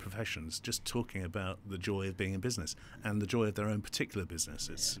completely different professions, just talking about the joy of being in business and the joy of their own particular business.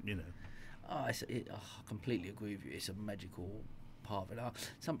 It's you know. I completely agree with you. It's a magical part of it.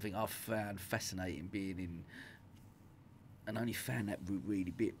 Something I've found fascinating being in, and only found that route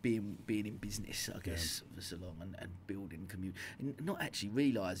really being in business, I guess, for so long, and building community, and not actually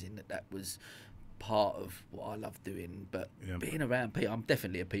realising that was part of what I love doing, but being around people. I'm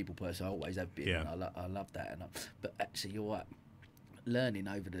definitely a people person. I always have been. And I love that. But actually, you're right. Learning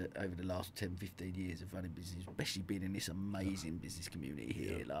over the last 10, 15 years of running business, especially being in this amazing business community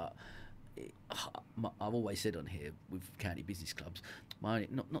here, I've always said on here with county business clubs, my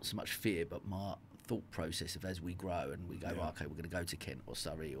not so much fear, but my thought process of, as we grow and we go, okay, we're going to go to Kent or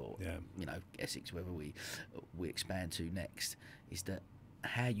Surrey or you know, Essex, wherever we expand to next, is that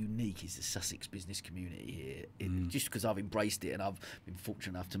how unique is the Sussex business community here? Just because I've embraced it and I've been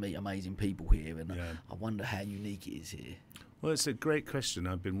fortunate enough to meet amazing people here, and I wonder how unique it is here. Well, it's a great question.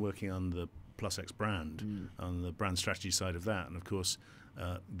 I've been working on the Plus X brand, on the brand strategy side of that, and of course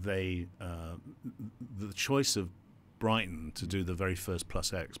the choice of Brighton to do the very first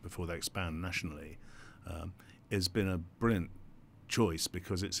Plus X before they expand nationally has been a brilliant choice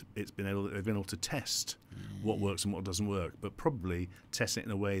because they've been able to test what works and what doesn't work, but probably test it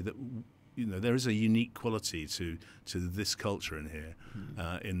in a way that there is a unique quality to this culture in here,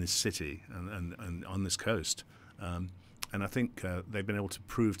 in this city and on this coast. And I think they've been able to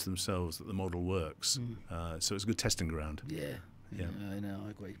prove to themselves that the model works. So it's a good testing ground. Yeah. No, I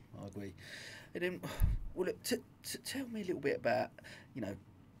agree. And then, well, look, tell me a little bit about,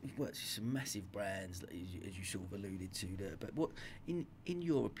 you've worked with some massive brands, as you sort of alluded to there. But what, in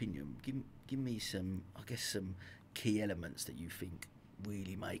your opinion, give me some key elements that you think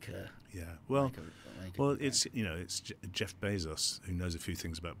really make a it's Jeff Bezos who knows a few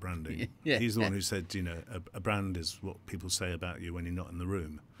things about branding. He's the one who said a brand is what people say about you when you're not in the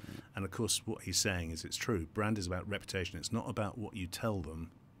room. And of course what he's saying is it's true. Brand is about reputation. It's not about what you tell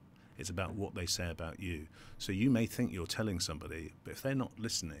them, it's about what they say about you. So you may think you're telling somebody, but if they're not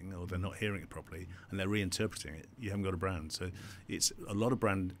listening or they're not hearing it properly and they're reinterpreting it, you haven't got a brand. So it's a lot of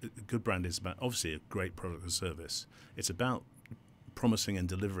good brand is about obviously a great product or service. It's about promising and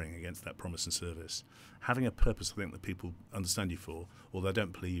delivering against that promise and service. Having a purpose, I think, that people understand you for, although I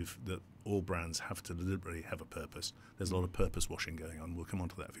don't believe that all brands have to deliberately have a purpose. There's a lot of purpose washing going on. We'll come on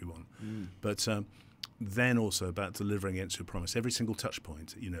to that if you want. But then also about delivering against your promise. Every single touch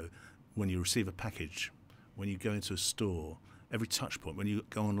point, when you receive a package, when you go into a store, every touch point, when you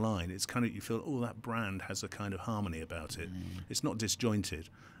go online, it's kind of, you feel, that brand has a kind of harmony about it. It's not disjointed.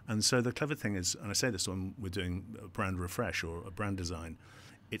 And so the clever thing is, and I say this when we're doing a brand refresh or a brand design,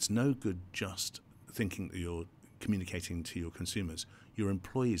 it's no good just thinking that you're communicating to your consumers. Your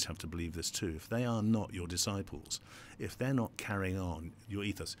employees have to believe this too. If they are not your disciples, if they're not carrying on your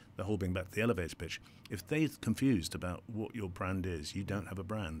ethos, the whole being back to the elevator pitch, if they're confused about what your brand is, you don't have a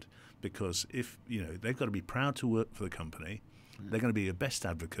brand. Because if, they've got to be proud to work for the company, they're going to be your best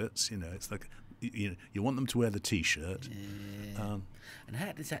advocates. It's like you want them to wear the T-shirt. And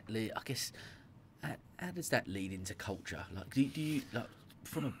how does that lead? I guess how does that lead into culture? Like, do you like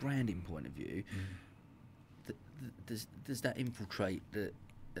from a branding point of view? Does that infiltrate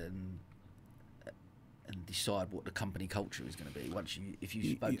and decide what the company culture is going to be? If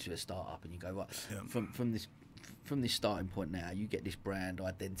you spoke to a startup and you go right from this starting point now, you get this brand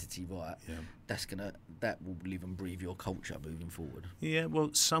identity right. That will live and breathe your culture moving forward. Yeah, well,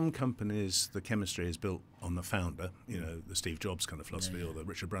 some companies the chemistry is built on the founder, the Steve Jobs kind of philosophy or the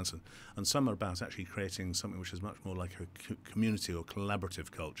Richard Branson, and some are about actually creating something which is much more like a community or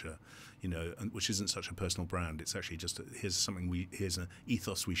collaborative culture, and which isn't such a personal brand. It's actually just here's an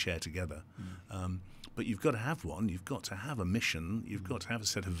ethos we share together. But you've got to have one. You've got to have a mission. You've got to have a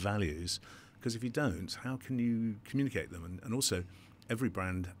set of values. Because if you don't, how can you communicate them? And also, every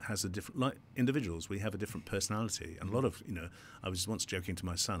brand has a different, like individuals, we have a different personality. And a lot of, I was once joking to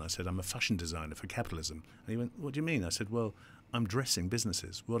my son, I said, I'm a fashion designer for capitalism. And he went, what do you mean? I said, well, I'm dressing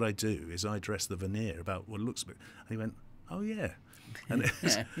businesses. What I do is I dress the veneer about what it looks like. And he went, oh, yeah. And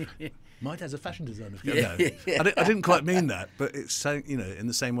my dad's a fashion designer. I didn't quite mean that, but it's saying, in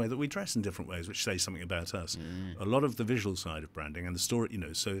the same way that we dress in different ways, which say something about us. A lot of the visual side of branding and the story,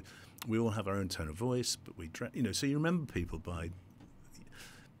 so we all have our own tone of voice, but we dress, so you remember people by.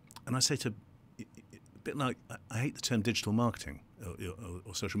 And I say a bit like, I hate the term digital marketing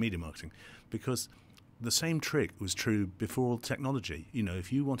or social media marketing, because the same trick was true before technology.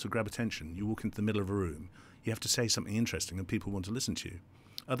 If you want to grab attention, you walk into the middle of a room, you have to say something interesting and people want to listen to you.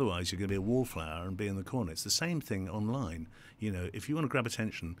 Otherwise, you're going to be a wallflower and be in the corner. It's the same thing online. If you want to grab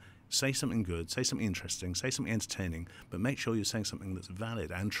attention, say something good, say something interesting, say something entertaining, but make sure you're saying something that's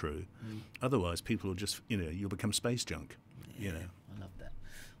valid and true. Otherwise, people will just, you'll become space junk. I love that.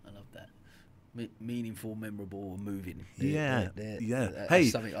 Meaningful, memorable, and moving. Hey,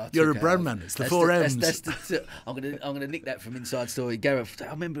 you're a brand man. It's the 4 M's. I'm gonna nick that from Inside Story. Gareth,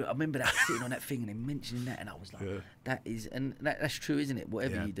 I remember that sitting on that thing and him mentioning that, and I was like, that's true, isn't it?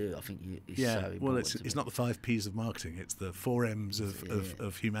 Whatever you do, I think it's so important. Well, it's not the 5 P's of marketing; it's the 4 M's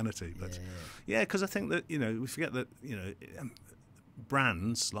of humanity. But because I think that we forget that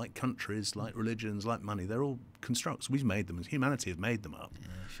brands, like countries, like religions, like money, they're all constructs. We've made them. Humanity have made them up.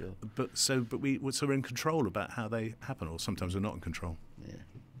 Sure. But we're in control about how they happen, or sometimes we're not in control.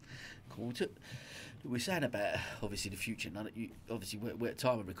 Cool. We're saying about obviously the future. Now that obviously we're at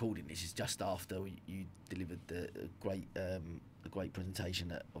time of recording this is just after you delivered the great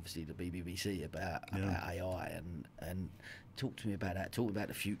presentation at obviously the BBC about AI and talk to me about that. Talk about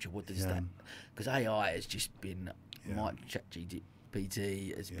the future. What does that? Because AI has just been my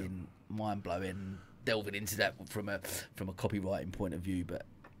ChatGPT has been mind blowing. Delving into that from a copywriting point of view, but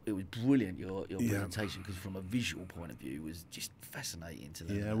it was brilliant your presentation, because from a visual point of view it was just fascinating to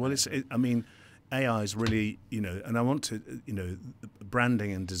them. I mean, AI is really, and I want to,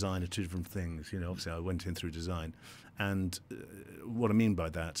 branding and design are two different things. Obviously I went in through design, and what I mean by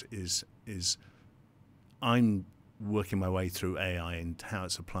that is I'm working my way through AI and how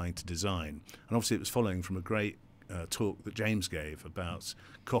it's applying to design. And obviously it was following from a great talk that James gave about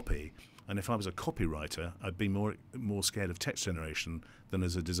copy. And if I was a copywriter, I'd be more scared of text generation than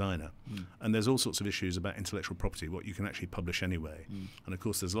as a designer. And there's all sorts of issues about intellectual property, what you can actually publish anyway. And of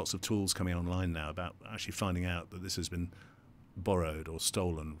course, there's lots of tools coming online now about actually finding out that this has been borrowed or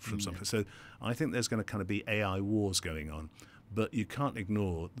stolen from something. So I think there's going to kind of be AI wars going on, but you can't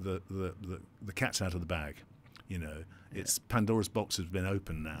ignore the cat's out of the bag. It's Pandora's box has been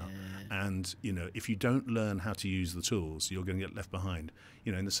opened now, and if you don't learn how to use the tools, you're going to get left behind.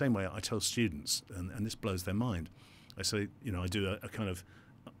 In the same way I tell students, and this blows their mind. I say, I do a kind of,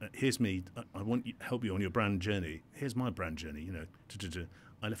 here's me. I want to help you on your brand journey. Here's my brand journey.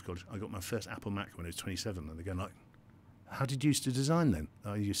 I left college. I got my first Apple Mac when I was 27, and they're going like, "How did you used to design then?"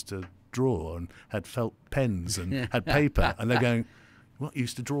 I used to draw and had felt pens and had paper, and they're going, "What, you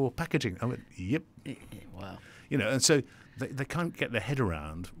used to draw packaging?" I went, "Yep." Wow. And so they can't get their head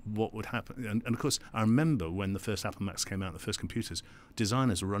around what would happen. And of course, I remember when the first Apple Macs came out, the first computers,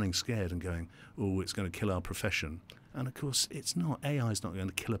 designers were running scared and going, "Oh, it's going to kill our profession." And of course, it's not. AI is not going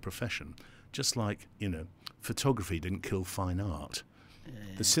to kill a profession. Just like, photography didn't kill fine art.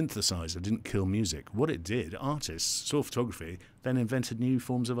 The synthesizer didn't kill music. What it did, artists saw photography, then invented new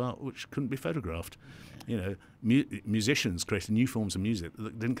forms of art which couldn't be photographed. Musicians created new forms of music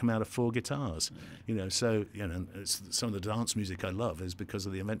that didn't come out of 4 guitars. So it's, some of the dance music I love is because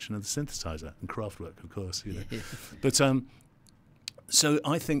of the invention of the synthesizer and Kraftwerk, of course. But so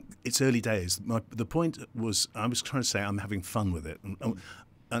I think it's early days. The point was, I was trying to say I'm having fun with it,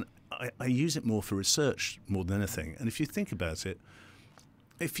 and I use it more for research more than anything. And if you think about it,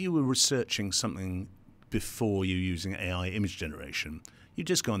 if you were researching something before you using AI image generation, you'd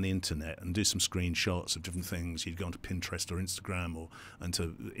just go on the internet and do some screenshots of different things. You'd go onto Pinterest or Instagram or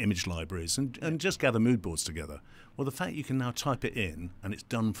into image libraries and just gather mood boards together. Well, the fact you can now type it in and it's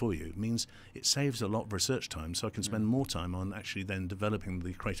done for you means it saves a lot of research time, so I can spend more time on actually then developing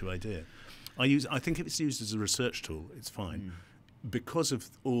the creative idea. I think if it's used as a research tool, it's fine. Because of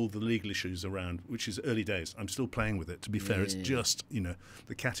all the legal issues around, which is early days, I'm still playing with it. To be fair, it's just,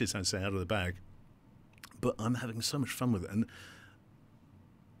 the cat is, I'd say, out of the bag. But I'm having so much fun with it. And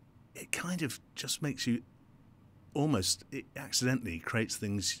it kind of just makes you it accidentally creates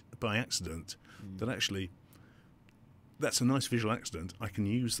things by accident that actually, that's a nice visual accident. I can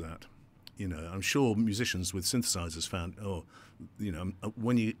use that. I'm sure musicians with synthesizers found,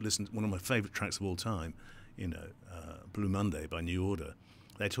 when you listen to one of my favorite tracks of all time, Blue Monday by New Order,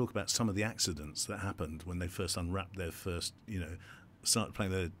 they talk about some of the accidents that happened when they first unwrapped their first, started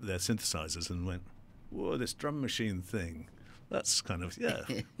playing their synthesizers and went, whoa, this drum machine thing, that's kind of,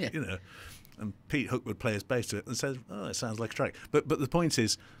 and Pete Hook would play his bass to it and says, oh, it sounds like a track. But the point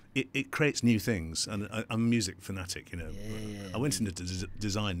is, it creates new things, and I'm a music fanatic, I went into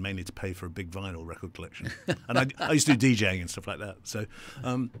design mainly to pay for a big vinyl record collection, and I used to do DJing and stuff like that.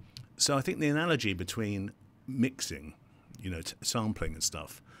 So I think the analogy between mixing, sampling and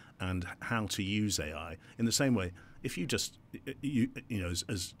stuff, and how to use AI in the same way, if you just,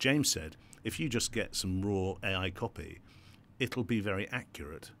 as James said, if you just get some raw AI copy, it'll be very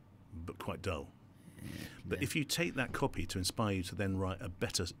accurate, but quite dull. But if you take that copy to inspire you to then write a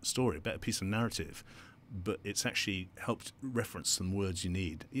better story, a better piece of narrative, but it's actually helped reference some words you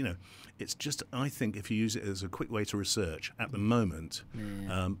need, it's just, I think if you use it as a quick way to research at the moment,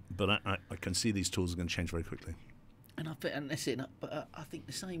 but I can see these tools are going to change very quickly. And that's it. But I think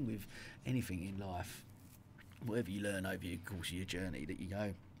the same with anything in life, whatever you learn over the course of your journey, that you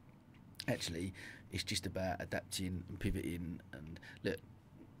go, actually, it's just about adapting and pivoting. And look,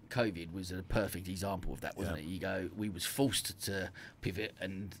 COVID was a perfect example of that, wasn't it? You go, we was forced to pivot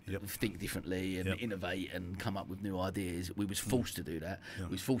and think differently and innovate and come up with new ideas. We was forced to do that. We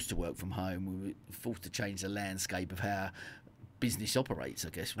was forced to work from home. We were forced to change the landscape of how business operates, I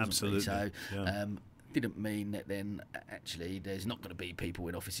guess, wasn't Absolutely. We? So didn't mean that then actually there's not going to be people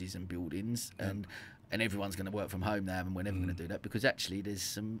in offices and buildings and everyone's going to work from home now, and we're never going to do that, because actually there's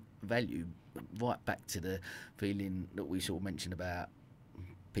some value right back to the feeling that we sort of mentioned about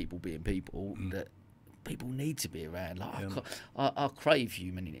people being people, that people need to be around. Like I crave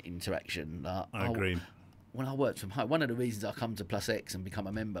human interaction. I agree. When I worked from home, one of the reasons I come to Plus X and become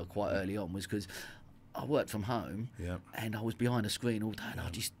a member quite early on was because I worked from home and I was behind a screen all day,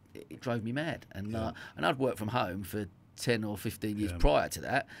 and it drove me mad. And I'd worked from home for 10 or 15 years prior to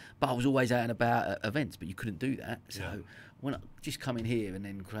that, but I was always out and about at events, but you couldn't do that. So when I just coming here and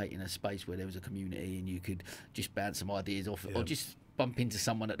then creating a space where there was a community and you could just bounce some ideas off or just bump into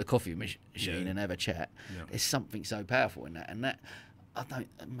someone at the coffee machine and have a chat, there's something so powerful in that. And that, I don't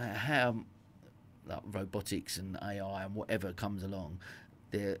no matter how like robotics and AI and whatever comes along,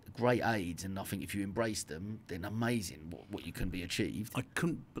 they're great aids, and I think if you embrace them, then amazing what you can be achieved. I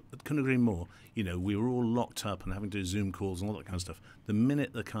couldn't agree more. You know, we were all locked up and having to do Zoom calls and all that kind of stuff. The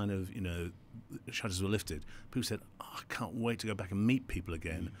minute the kind of, you know, shutters were lifted, people said, oh, I can't wait to go back and meet people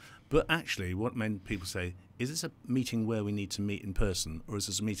again. But actually, what made people say, is this a meeting where we need to meet in person, or is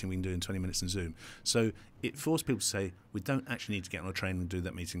this a meeting we can do in 20 minutes in Zoom? So it forced people to say, we don't actually need to get on a train and do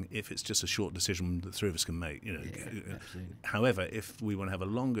that meeting if it's just a short decision the three of us can make. You know. However, if we want to have a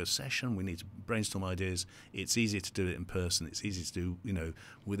longer session, we need to brainstorm ideas. It's easier to do it in person. It's easier to do, you know,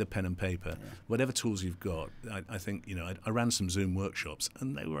 with a pen and paper. Whatever tools you've got, I think, you know, I ran some Zoom workshops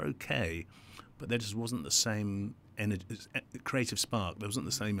and they were okay, but there just wasn't the same creative spark. There wasn't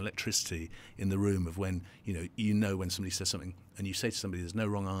the same electricity in the room of when, you know when somebody says something and you say to somebody there's no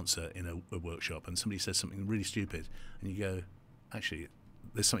wrong answer in a workshop, and somebody says something really stupid and you go, actually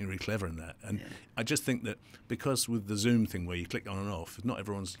there's something really clever in that. And I just think that because with the Zoom thing where you click on and off, not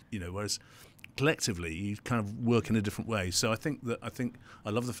everyone's, whereas collectively you kind of work in a different way. So I think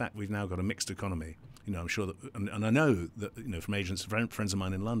I love the fact we've now got a mixed economy. I'm sure that, and I know that, from agents, friends of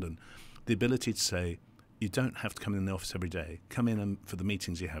mine in London, the ability to say, you don't have to come in the office every day. Come in for the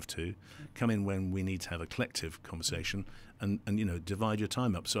meetings you have to. Come in when we need to have a collective conversation, and divide your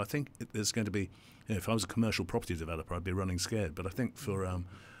time up. So I think there's going to be, if I was a commercial property developer, I'd be running scared. But I think for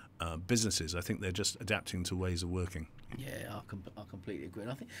businesses, I think they're just adapting to ways of working. Yeah, I completely agree.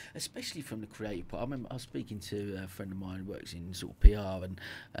 And I think, especially from the creative part, I remember I was speaking to a friend of mine who works in sort of PR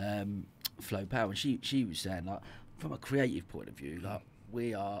and Flow Power, and she was saying, like, from a creative point of view, like,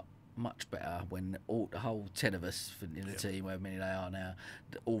 we are much better when the whole 10 of us in the team, however many they are now,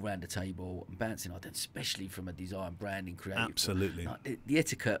 all round the table and bouncing ideas, especially from a design, branding, creative. Absolutely. Like, the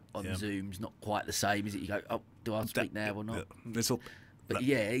etiquette on Zoom's not quite the same, is it? You go, oh, do I speak now or not? But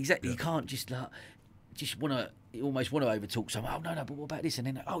yeah, exactly. You can't just almost want to overtalk someone. Oh no, but what about this? And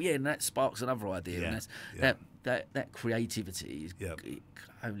then and that sparks another idea. And that creativity it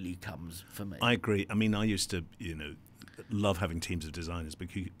only comes for me. I agree. I mean, I used to love having teams of designers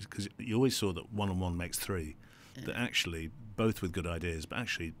because you always saw that one-on-one makes three. That actually both with good ideas, but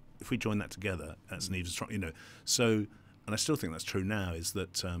actually if we join that together, that's an even stronger. So, and I still think that's true now. Is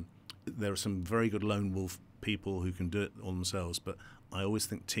that there are some very good lone wolf people who can do it all themselves, but I always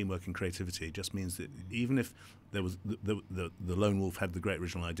think teamwork and creativity just means that even if there was the lone wolf had the great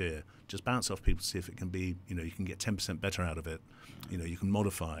original idea, just bounce off people to see if it can be, you can get 10% better out of it. You can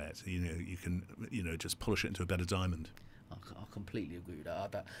modify it. You can, just polish it into a better diamond. I completely agree with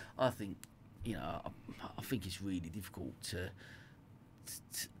that. I think, I think it's really difficult to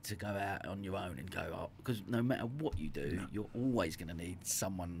go out on your own and go up, because no matter what you do, you're always going to need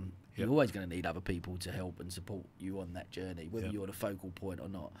someone. You're always going to need other people to help and support you on that journey, whether you're the focal point or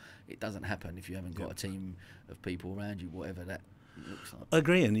not. It doesn't happen if you haven't got a team of people around you, whatever that looks like. I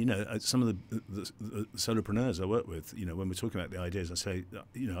agree, and some of the solopreneurs I work with, when we're talking about the ideas, I say,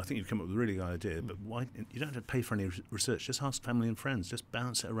 I think you've come up with a really good idea, but why you don't have to pay for any research. Just ask family and friends. Just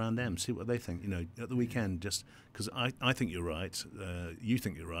bounce it around them, see what they think. At the weekend, just because I think you're right, you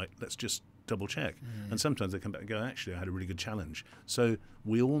think you're right. Let's just double check. And sometimes they come back and go, actually, I had a really good challenge. So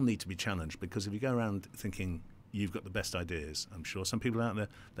we all need to be challenged, because if you go around thinking you've got the best ideas, I'm sure some people out there,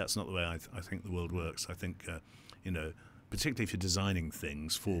 that's not the way I think the world works. I think, particularly if you're designing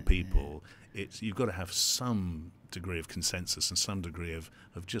things for people, you've got to have some degree of consensus and some degree of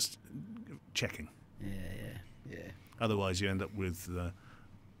just checking. Yeah. Otherwise, you end up with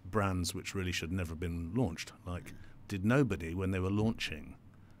brands which really should never have been launched. Like, did nobody, when they were launching,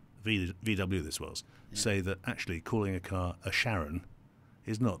 VW this was, say that actually calling a car a Sharon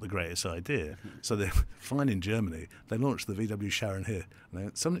is not the greatest idea? So they're fine in Germany. They launched the VW Sharon here.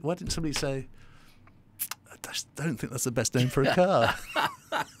 Why didn't somebody say, I just don't think that's the best name for a car?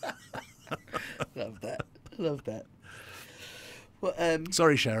 Love that. Well,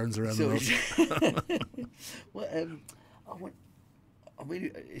 sorry, Sharons around the world.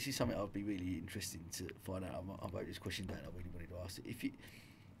 This is something I'd be really interested to find out. I wrote this question down. I really wanted to ask it. If you,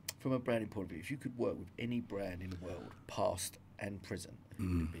 from a branding point of view, if you could work with any brand in the world, past and present, who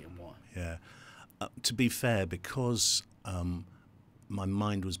would it be and why? Yeah. To be fair, because my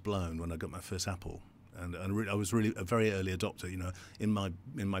mind was blown when I got my first Apple. And I was really a very early adopter. In my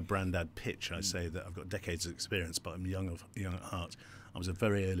BranDad pitch, I say that I've got decades of experience, but I'm young at heart. I was a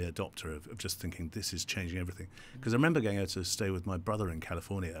very early adopter of just thinking this is changing everything. Because I remember going out to stay with my brother in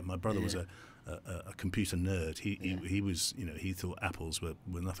California. My brother was a computer nerd. He was, he thought apples were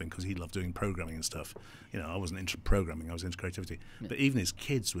nothing because he loved doing programming and stuff. I wasn't into programming, I was into creativity. But even his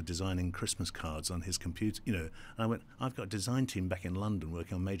kids were designing Christmas cards on his computer, and I went, I've got a design team back in London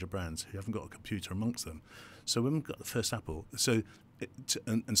working on major brands who haven't got a computer amongst them. So when we got the first Apple,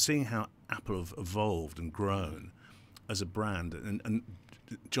 and seeing how Apple have evolved and grown as a brand, and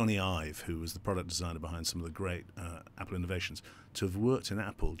Johnny Ive, who was the product designer behind some of the great Apple innovations, to have worked in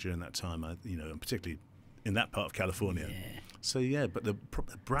Apple during that time, and particularly in that part of California. Yeah. So but the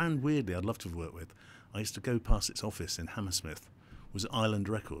brand, weirdly, I'd love to have worked with. I used to go past its office in Hammersmith, was Island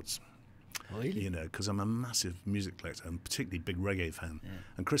Records. Really? Because I'm a massive music collector and particularly big reggae fan. Yeah.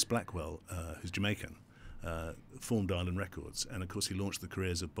 And Chris Blackwell, who's Jamaican, formed Island Records, and of course he launched the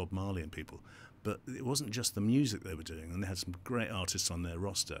careers of Bob Marley and people. But it wasn't just the music they were doing, and they had some great artists on their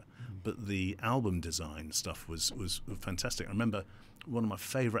roster. But the album design stuff was fantastic. I remember one of my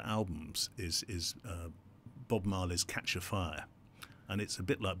favourite albums is Bob Marley's Catch a Fire. And it's a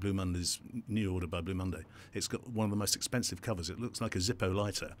bit like Blue Monday's New Order by Blue Monday. It's got one of the most expensive covers. It looks like a Zippo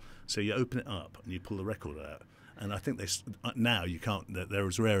lighter. So you open it up and you pull the record out. And I think now you can't, they're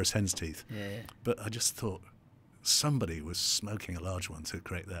as rare as hen's teeth. Yeah. But I just thought somebody was smoking a large one to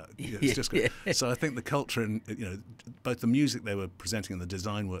create that. It's just great. So I think the culture and both the music they were presenting and the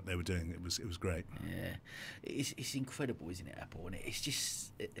design work they were doing, it was great. Yeah, it's incredible, isn't it, Apple? And it's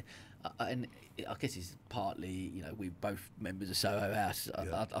just, and I guess it's partly we're both members of Soho House.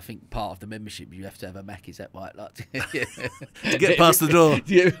 Yeah. I think part of the membership you have to have a Mac. Is that right? Like to get past the door.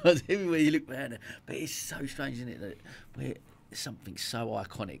 Everywhere you look around, but it's so strange, isn't it, that we're something so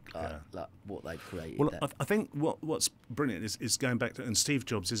iconic like what they've created. Well, I think what's brilliant is going back to, and Steve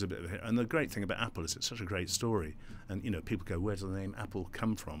Jobs is a bit of a hit, and the great thing about Apple is it's such a great story, and people go, where does the name Apple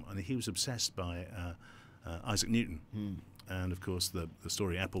come from? And he was obsessed by Isaac Newton, and of course the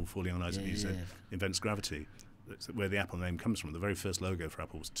story Apple falling on Isaac Newton invents gravity. Where the Apple name comes from. The very first logo for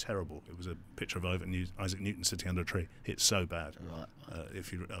Apple was terrible. It was a picture of Isaac Newton sitting under a tree. It's so bad. Right.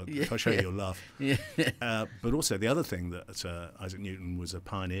 If I show you, you'll laugh. Yeah. But also the other thing that Isaac Newton was a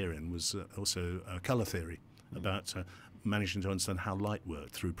pioneer in was also colour theory, about managing to understand how light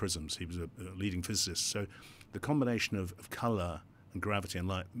worked through prisms. He was a leading physicist. So the combination of colour and gravity and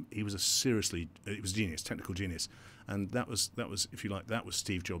light, he was it was genius, technical genius. And that was, if you like, that was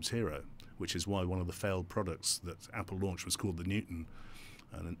Steve Jobs' hero, which is why one of the failed products that Apple launched was called the Newton.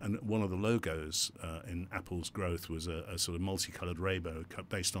 And one of the logos in Apple's growth was a sort of multicoloured rainbow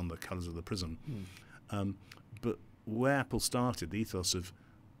based on the colours of the prism. But where Apple started, the ethos of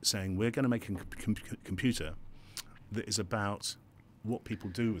saying, we're going to make a computer that is about what people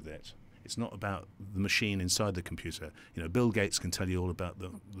do with it. It's not about the machine inside the computer. Bill Gates can tell you all about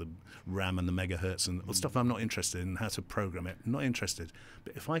the RAM and the megahertz and stuff I'm not interested in, how to program it. I'm not interested.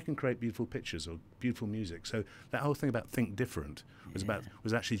 But if I can create beautiful pictures or beautiful music, so that whole thing about think different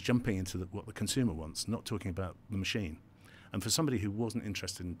was actually jumping into what the consumer wants, not talking about the machine. And for somebody who wasn't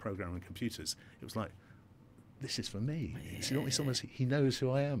interested in programming computers, it was like, this is for me. Yeah. He knows who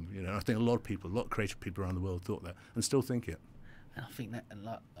I am. I think a lot of creative people around the world thought that and still think it. And I think that, and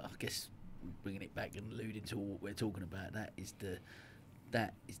I guess bringing it back and alluding to what we're talking about, that is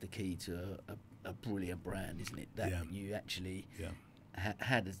the key to a brilliant brand, isn't it? That you actually,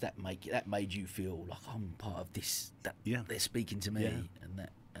 how does that make it? That made you feel like I'm part of this. That they're speaking to me, and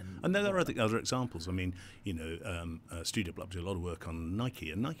that. And there are other examples. I mean, Studio Blub did a lot of work on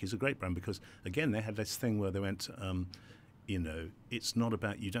Nike, and Nike is a great brand because again they had this thing where they went, it's not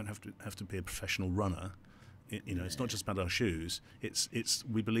about, you don't have to be a professional runner. It's not just about our shoes.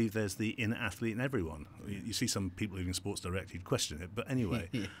 We believe there's the inner athlete in everyone. You see some people leaving Sports Direct, you'd question it. But anyway,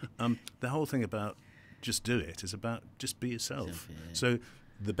 the whole thing about just do it is about just be yourself. So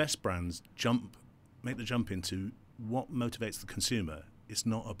the best brands make the jump into what motivates the consumer. It's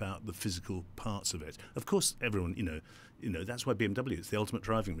not about the physical parts of it. Of course, everyone, that's why BMW is the ultimate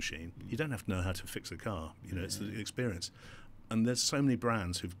driving machine. You don't have to know how to fix a car. It's the experience. And there's so many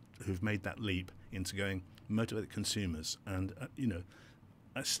brands who've made that leap into going, motivate the consumers, and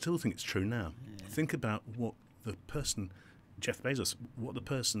I still think it's true now. Think about what the person, Jeff Bezos, what the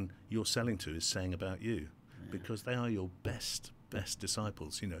person you're selling to is saying about you, because they are your best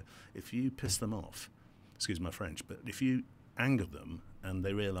disciples. If you piss them off, excuse my French, but if you anger them and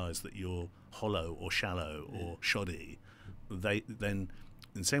they realise that you're hollow or shallow or shoddy, then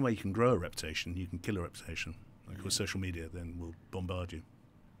in the same way you can grow a reputation, you can kill a reputation. Of course, social media then will bombard you.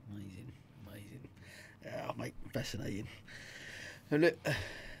 Amazing. Oh, mate, fascinating. And look,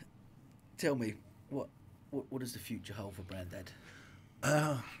 tell me, what does the future hold for BranDad?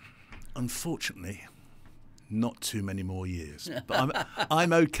 Unfortunately, not too many more years. But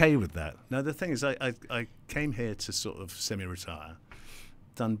I'm okay with that. Now, the thing is, I came here to sort of semi-retire,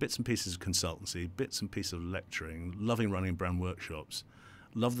 done bits and pieces of consultancy, bits and pieces of lecturing, loving running brand workshops.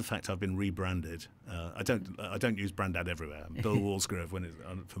 Love the fact I've been rebranded. I don't use BranDad everywhere. Bill Wallsgrove when it's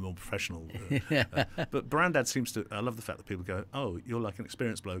for more professional. But BranDad seems to. I love the fact that people go, "Oh, you're like an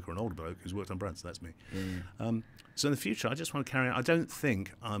experienced bloke or an older bloke who's worked on brands." So that's me. So in the future, I just want to carry on. I don't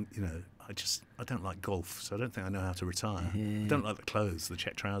think I don't like golf, so I don't think I know how to retire. I don't like the clothes, the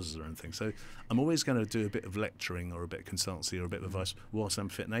check trousers or anything. So I'm always going to do a bit of lecturing or a bit of consultancy or a bit of advice whilst I'm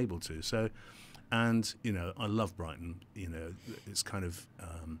fit and able to. So. And, I love Brighton. It's kind of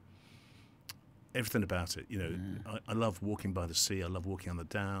everything about it. I love walking by the sea. I love walking on the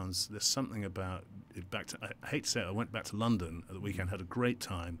downs. There's something about it. I hate to say it, I went back to London at the weekend, had a great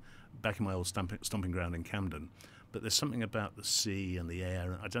time back in my old stomping ground in Camden. But there's something about the sea and the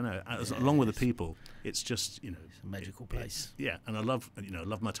air. I don't know. Along with the people, it's just, it's a magical place. And I love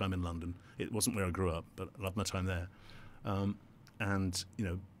my time in London. It wasn't where I grew up, but I love my time there.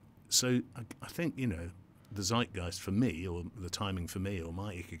 So I think, the zeitgeist for me, or the timing for me, or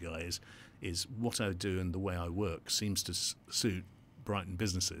my Ikigai is what I do and the way I work seems to suit Brighton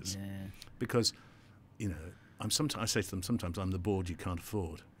businesses. Because, I say to them sometimes, I'm the board you can't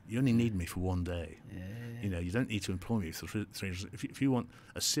afford. You only need me for one day. You don't need to employ me for 3 years. If you want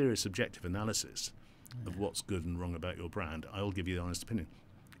a serious objective analysis of what's good and wrong about your brand, I'll give you the honest opinion.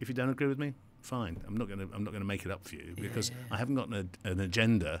 If you don't agree with me, fine. I'm not going to make it up for you because I haven't got an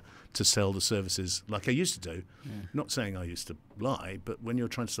agenda to sell the services like I used to do. Not saying I used to lie, but when you're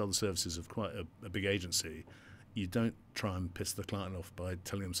trying to sell the services of quite a big agency, you don't try and piss the client off by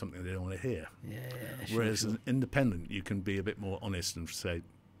telling them something they don't want to hear. Whereas an independent, you can be a bit more honest and say,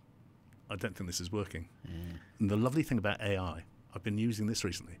 I don't think this is working. And the lovely thing about AI, I've been using this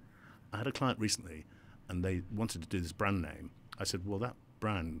recently. I had a client recently, and they wanted to do this brand name. I said, well, that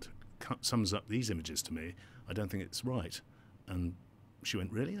brand sums up these images to me. I don't think it's right. And she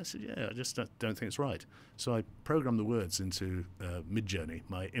went, really? I said, yeah, I just don't think it's right. So I programmed the words into Midjourney,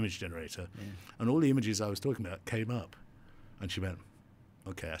 my image generator, and all the images I was talking about came up. And she went,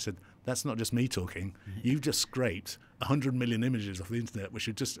 okay. I said, that's not just me talking. You've just scraped 100 million images off the internet, which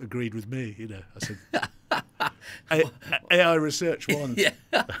have just agreed with me. I said, AI research one.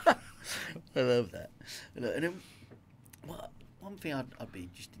 I love that. And then, one thing I'd be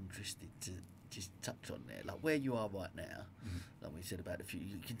just interested to just touch on there, like where you are right now, like we said about the future,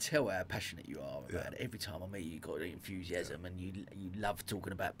 you can tell how passionate you are about it. Every time I meet you, you've got enthusiasm and you love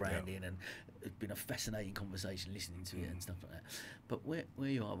talking about branding, and it's been a fascinating conversation listening to it and stuff like that. But where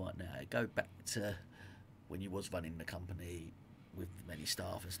you are right now, go back to when you was running the company with many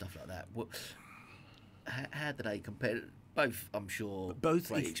staff and stuff like that. How do they compare? Both, I'm sure, great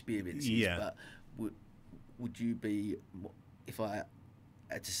experiences, but would you be... If I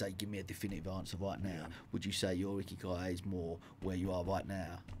had to say, give me a definitive answer right now, would you say your Ikigai is more where you are right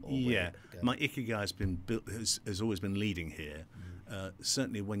now? My Ikigai has been built, has always been leading here.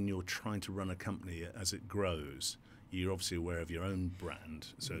 Certainly when you're trying to run a company as it grows, you're obviously aware of your own brand.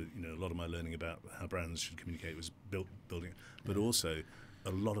 So, a lot of my learning about how brands should communicate was building, but also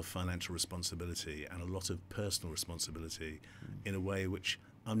a lot of financial responsibility and a lot of personal responsibility in a way which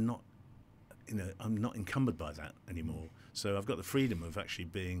I'm not encumbered by that anymore. So I've got the freedom of actually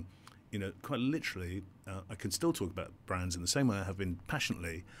being, quite literally, I can still talk about brands in the same way I have been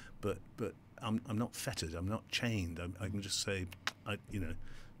passionately, but I'm not fettered, I'm not chained. I can just say,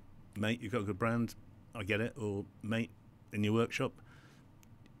 mate, you've got a good brand, I get it, or mate, in your workshop,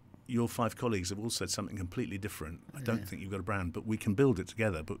 your 5 colleagues have all said something completely different. I don't think you've got a brand, but we can build it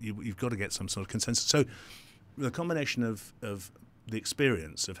together, but you've got to get some sort of consensus. So the combination of the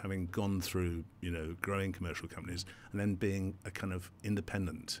experience of having gone through, growing commercial companies and then being a kind of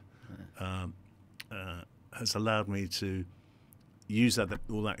independent has allowed me to use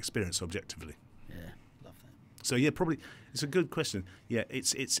all that experience objectively. Love that. So probably it's a good question.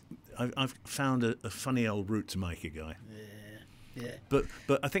 I've found a funny old route to my Ikigai.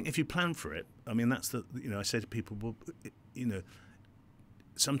 But I think if you plan for it, I mean that's I say to people, well,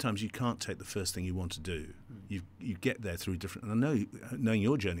 sometimes you can't take the first thing you want to do. You get there through different. And I know, knowing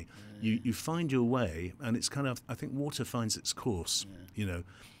your journey, you find your way, and it's kind of, I think water finds its course.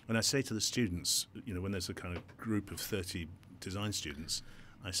 And I say to the students, when there's a kind of group of 30 design students,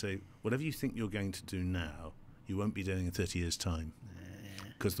 I say, whatever you think you're going to do now, you won't be doing in 30 years' time,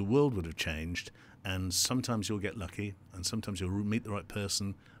 because the world would have changed, and sometimes you'll get lucky, and sometimes you'll meet the right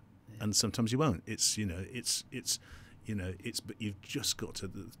person, and sometimes you won't. It's but you've just got to,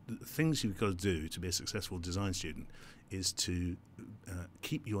 the things you've got to do to be a successful design student is to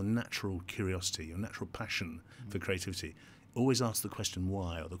keep your natural curiosity, your natural passion for creativity. Always ask the question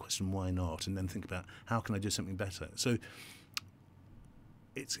why, or the question why not, and then think about how can I do something better. So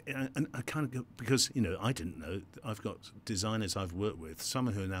it's, and I kind of go, because, I didn't know, I've got designers I've worked with, some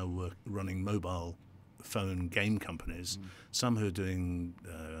who are now running mobile phone game companies, some who are doing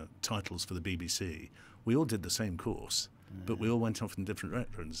titles for the BBC. We all did the same course, but we all went off in different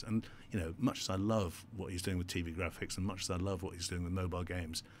directions. And, much as I love what he's doing with TV graphics, and much as I love what he's doing with mobile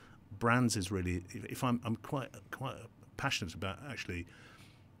games, brands is really, if I'm quite passionate about, actually,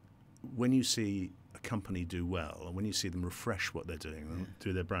 when you see a company do well, and when you see them refresh what they're doing and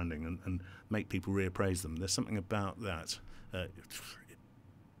do their branding and make people reappraise them, there's something about that.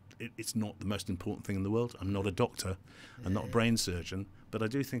 It's not the most important thing in the world. I'm not a doctor, I'm not a brain surgeon, but I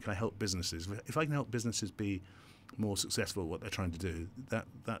do think I help businesses. If I can help businesses be more successful at what they're trying to do, that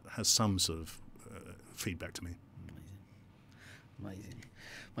has some sort of feedback to me. Amazing.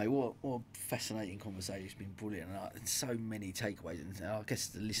 Mate, what a fascinating conversation. It's been brilliant, and so many takeaways. And I guess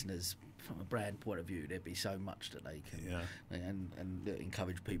the listeners, from a brand point of view, there'd be so much that they can and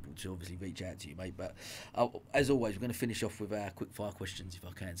encourage people to obviously reach out to you, mate. But as always, we're going to finish off with our quick fire questions, if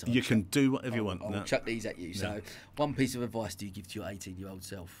I can. So you can do whatever you want. I'll chuck these at you. So, one piece of advice do you give to your 18-year-old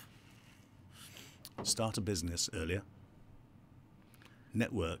self? Start a business earlier.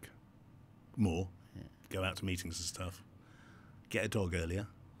 Network more. Yeah. Go out to meetings and stuff. Get a dog earlier.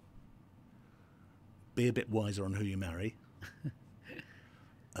 Be a bit wiser on who you marry.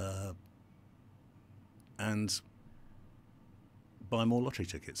 And buy more lottery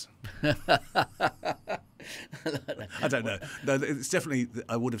tickets. I don't know. No, it's definitely.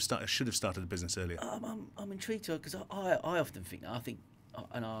 I should have started a business earlier. I'm intrigued because I often think.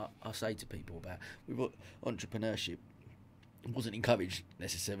 I say to people about entrepreneurship wasn't encouraged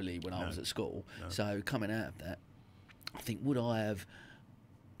necessarily when I was at school. No. So coming out of that, I think, would I have,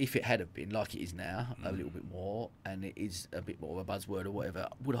 if it had have been like it is now, a little bit more, and it is a bit more of a buzzword or whatever,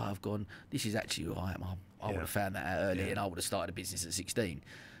 would I have gone, this is actually who I am? I would have found that out early, and I would have started a business at 16.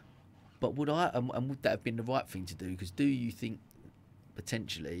 But would I, and would that have been the right thing to do? Because do you think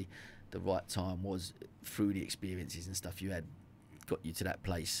potentially the right time was, through the experiences and stuff you had, got you to that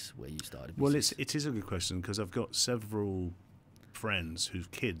place where you started a business? Well, it is a good question, because I've got several friends whose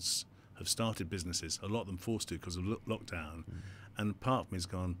kids have started businesses, a lot of them forced to because of lockdown, and part of me has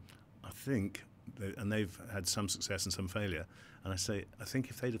gone, I think, and they've had some success and some failure, and I say, I think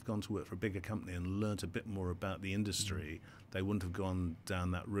if they'd have gone to work for a bigger company and learnt a bit more about the industry, they wouldn't have gone down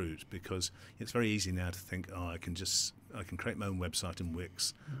that route, because it's very easy now to think, I can create my own website in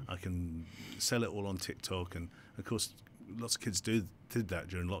Wix, I can sell it all on TikTok, and of course lots of kids did that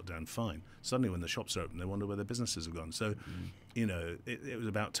during lockdown, fine. Suddenly when the shops are open, they wonder where their businesses have gone. So, it was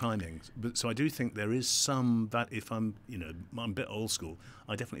about timing. But so I do think there is some, that if I'm a bit old school,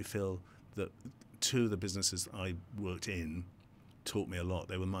 I definitely feel that two of the businesses I worked in taught me a lot.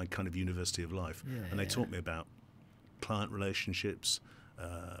 They were my kind of university of life. And they taught me about client relationships,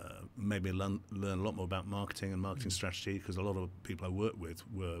 made me learn a lot more about marketing and marketing strategy, because a lot of people I worked with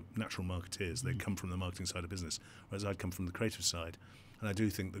were natural marketeers. They come from the marketing side of business, whereas I'd come from the creative side. And I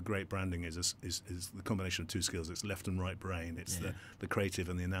do think that great branding is the combination of two skills. It's left and right brain. It's the creative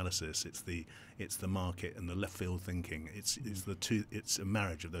and the analysis. It's the market and the left field thinking. It's a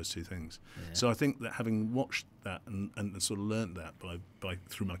marriage of those two things. So I think that having watched that and sort of learnt that by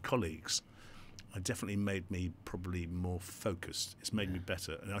through my colleagues, it definitely made me probably more focused. It's made me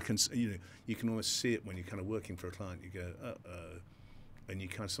better, and I can, you can almost see it when you're kind of working for a client. You go, and you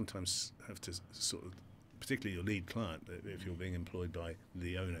kind of sometimes have to sort of, particularly your lead client, if you're being employed by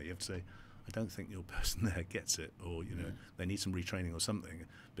the owner, you have to say, I don't think your person there gets it, or they need some retraining or something,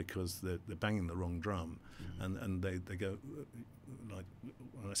 because they're banging the wrong drum, and they go, like,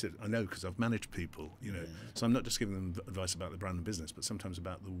 well, I said, I know because I've managed people, so I'm not just giving them advice about the brand and business, but sometimes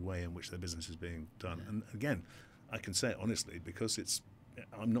about the way in which their business is being done. And again, I can say it honestly, because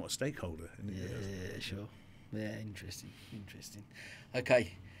I'm not a stakeholder. Sure. Yeah, interesting.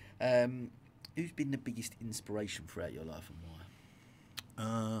 Okay, who's been the biggest inspiration throughout your life, and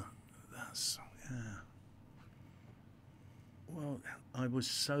why? Well, I was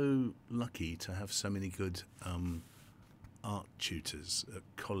so lucky to have so many good art tutors at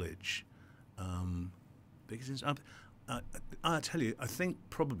college. Because I tell you, I think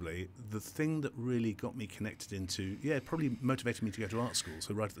probably the thing that really got me connected into, probably motivated me to go to art school,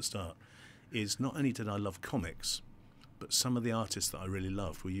 so right at the start, is not only did I love comics, but some of the artists that I really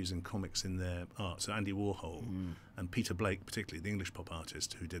loved were using comics in their art. So Andy Warhol and Peter Blake, particularly, the English pop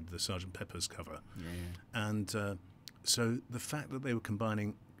artist who did the Sgt. Pepper's cover. And so the fact that they were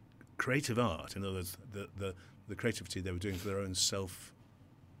combining creative art, in other words, the creativity they were doing for their own self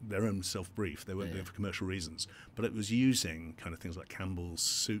brief, they weren't doing it for commercial reasons, but it was using kind of things like Campbell's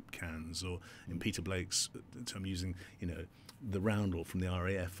soup cans, or in Peter Blake's term, using, you know, the roundel from the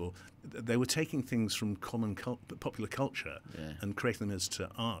RAF, or they were taking things from popular culture and creating them as to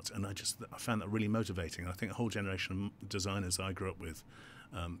art, and I found that really motivating. I think a whole generation of designers I grew up with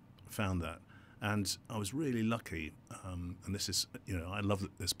found that. And I was really lucky, and this is, you know, I love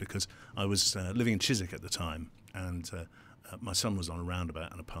this because I was living in Chiswick at the time, and my son was on a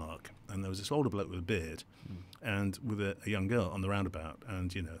roundabout in a park, and there was this older bloke with a beard, and with a young girl on the roundabout,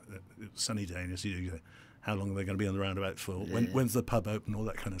 and, you know, it was a sunny day, and you go, how long are they going to be on the roundabout for? When's the pub open? All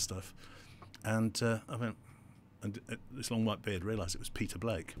that kind of stuff. And I went, and this long white beard realised it was Peter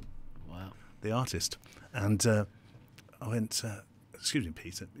Blake, the artist, and I went, excuse me,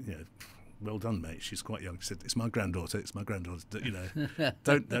 Peter, you know, well done, mate. She's quite young. She said, it's my granddaughter. You know,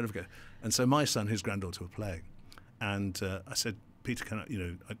 don't ever go. And so my son, his granddaughter, were playing, and I said, Peter, can I, you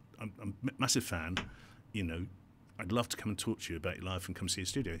know, I'm a massive fan. You know, I'd love to come and talk to you about your life and come see your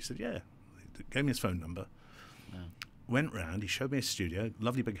studio. He said, yeah. He gave me his phone number. Wow. Went round. He showed me his studio.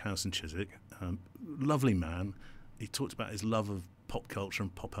 Lovely big house in Chiswick. Lovely man. He talked about his love of pop culture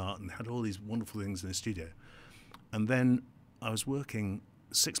and pop art, and had all these wonderful things in his studio. And then I was working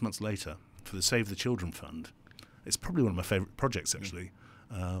 6 months later for the Save the Children Fund. It's probably one of my favourite projects, actually,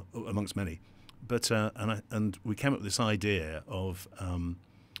 amongst many. But and we came up with this idea of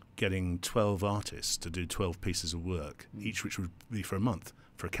getting 12 artists to do 12 pieces of work, each which would be for a month,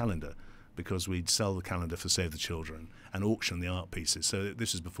 for a calendar, because we'd sell the calendar for Save the Children and auction the art pieces. So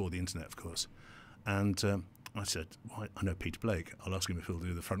this was before the internet, of course. And I said, well, I know Peter Blake. I'll ask him if he'll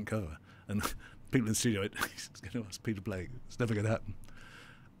do the front cover. And people in the studio went, he's going to ask Peter Blake. It's never going to happen.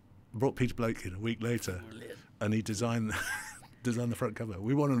 Brought Peter Blake in a week later, and he designed the front cover.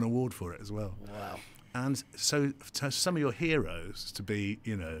 We won an award for it as well. Wow! And so to some of your heroes to be,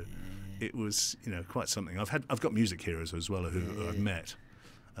 you know, it was, you know, quite something. I've got music heroes as well who I've met.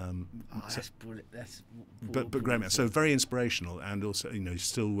 That's brilliant. But great man. So very inspirational, and also, you know,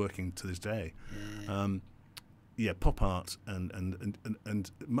 still working to this day. Pop art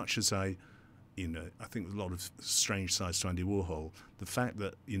and much as I think there's a lot of strange sides to Andy Warhol. The fact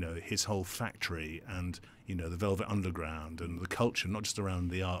that, you know, his whole factory and, you know, the Velvet Underground and the culture, not just around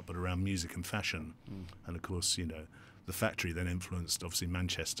the art but around music and fashion, and of course, you know, the factory then influenced obviously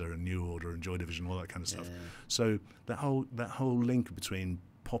Manchester and New Order and Joy Division, all that kind of stuff. So that whole link between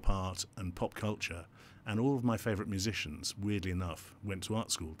pop art and pop culture, and all of my favourite musicians, weirdly enough, went to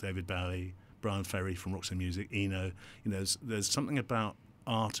art school. David Bowie, Brian Ferry from Roxy Music, Eno. You know, there's something about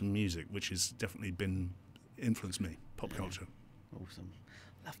art and music which has definitely influenced me, pop culture. Awesome.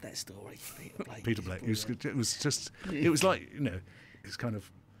 Love that story, Peter Blake. Peter Blake. It was like, you know, it's kind of,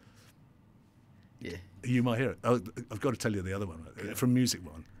 you might hear it. I've got to tell you the other one, from Music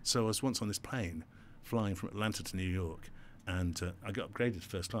One. So I was once on this plane flying from Atlanta to New York, and I got upgraded to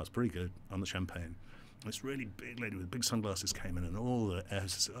first class, pretty good, on the champagne. This really big lady with big sunglasses came in, and all the air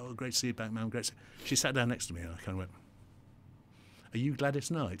said, "Oh, great to see you back, ma'am, great to see you." She sat down next to me, and I kind of went, "Are you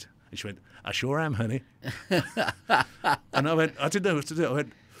Gladys Knight?" And she went, "I sure am, honey." And I went, I didn't know what to do. I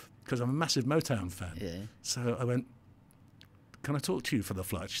went, because I'm a massive Motown fan. Yeah. So I went, "Can I talk to you for the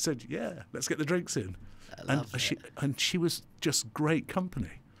flight?" She said, "Yeah, let's get the drinks in." And she was just great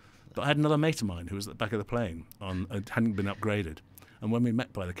company. But I had another mate of mine who was at the back of the plane, hadn't been upgraded. And when we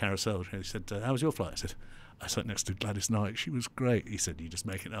met by the carousel, he said, "How was your flight?" I sat next to Gladys Knight. She was great. He said, "You just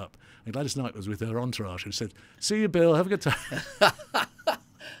make it up." And Gladys Knight was with her entourage and said, "See you, Bill. Have a good time."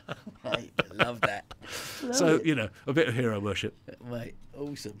 Mate, love that. So, you know, a bit of hero worship. Mate,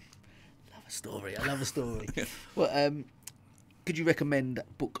 awesome. I love a story. Well, could you recommend a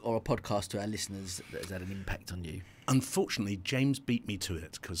book or a podcast to our listeners that has had an impact on you? Unfortunately, James beat me to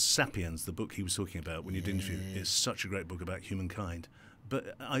it, because Sapiens, the book he was talking about when you did interview, is such a great book about humankind.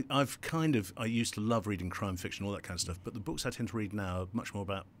 But I used to love reading crime fiction, all that kind of stuff, but the books I tend to read now are much more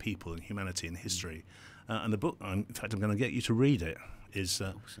about people and humanity and history. And the book, in fact, I'm going to get you to read it, is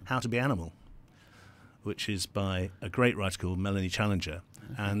How to Be Animal, which is by a great writer called Melanie Challenger.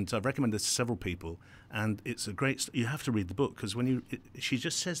 And I've recommended it to several people, and it's a great, you have to read the book, because she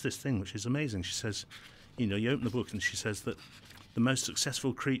just says this thing which is amazing. She says, you know, you open the book and she says that the most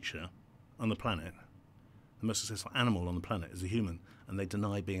successful creature on the planet, the most successful animal on the planet is a human, and they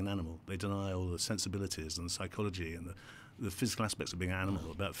deny being an animal. They deny all the sensibilities and the psychology and the physical aspects of being an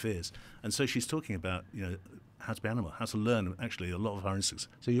animal, about fears. And so she's talking about, you know, how to be an animal, how to learn actually a lot of our instincts.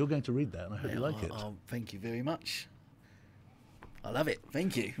 So you're going to read that, and I hope you like it. Oh, thank you very much. I love it.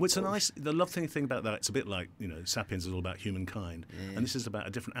 Thank you. Well, the lovely thing about that, it's a bit like, Sapiens is all about humankind, and this is about a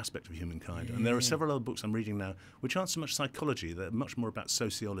different aspect of humankind. And there are several other books I'm reading now which aren't so much psychology, they're much more about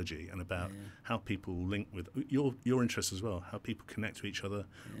sociology and about how people link with your interests as well, how people connect to each other,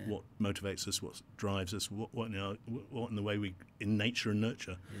 what motivates us, what drives us, what in the way we, in nature and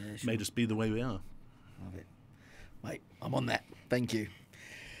nurture, made us be the way we are. Love it. Mate, I'm on that. Thank you.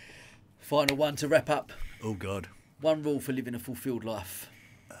 Final one to wrap up. Oh, God. One rule for living a fulfilled life.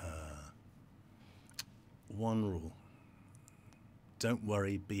 One rule. Don't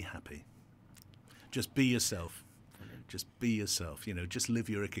worry, be happy. Just be yourself. Brilliant. Just be yourself. Just live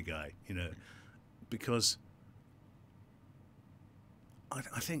your Ikigai, because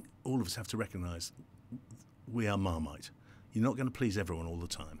I think all of us have to recognise we are Marmite. You're not going to please everyone all the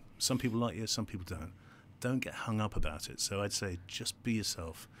time. Some people like you, some people don't. Don't get hung up about it. So I'd say just be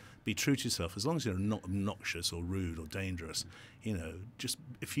yourself. Be true to yourself. As long as you're not obnoxious or rude or dangerous, just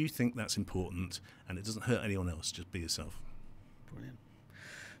if you think that's important and it doesn't hurt anyone else, just be yourself. Brilliant.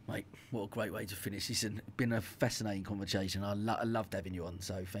 Mate, what a great way to finish. It's been a fascinating conversation. I loved having you on,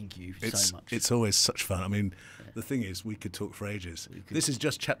 so thank you so much. It's always such fun. I mean, the thing is, we could talk for ages. This is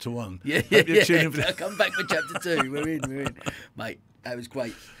just chapter 1. Yeah. Come back for chapter 2. We're in. Mate, that was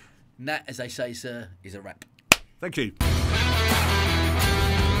great. And that, as they say, sir, is a wrap. Thank you.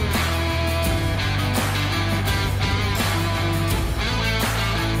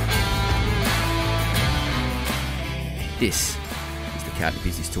 This is the County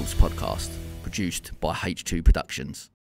Business Talks podcast, produced by H2 Productions.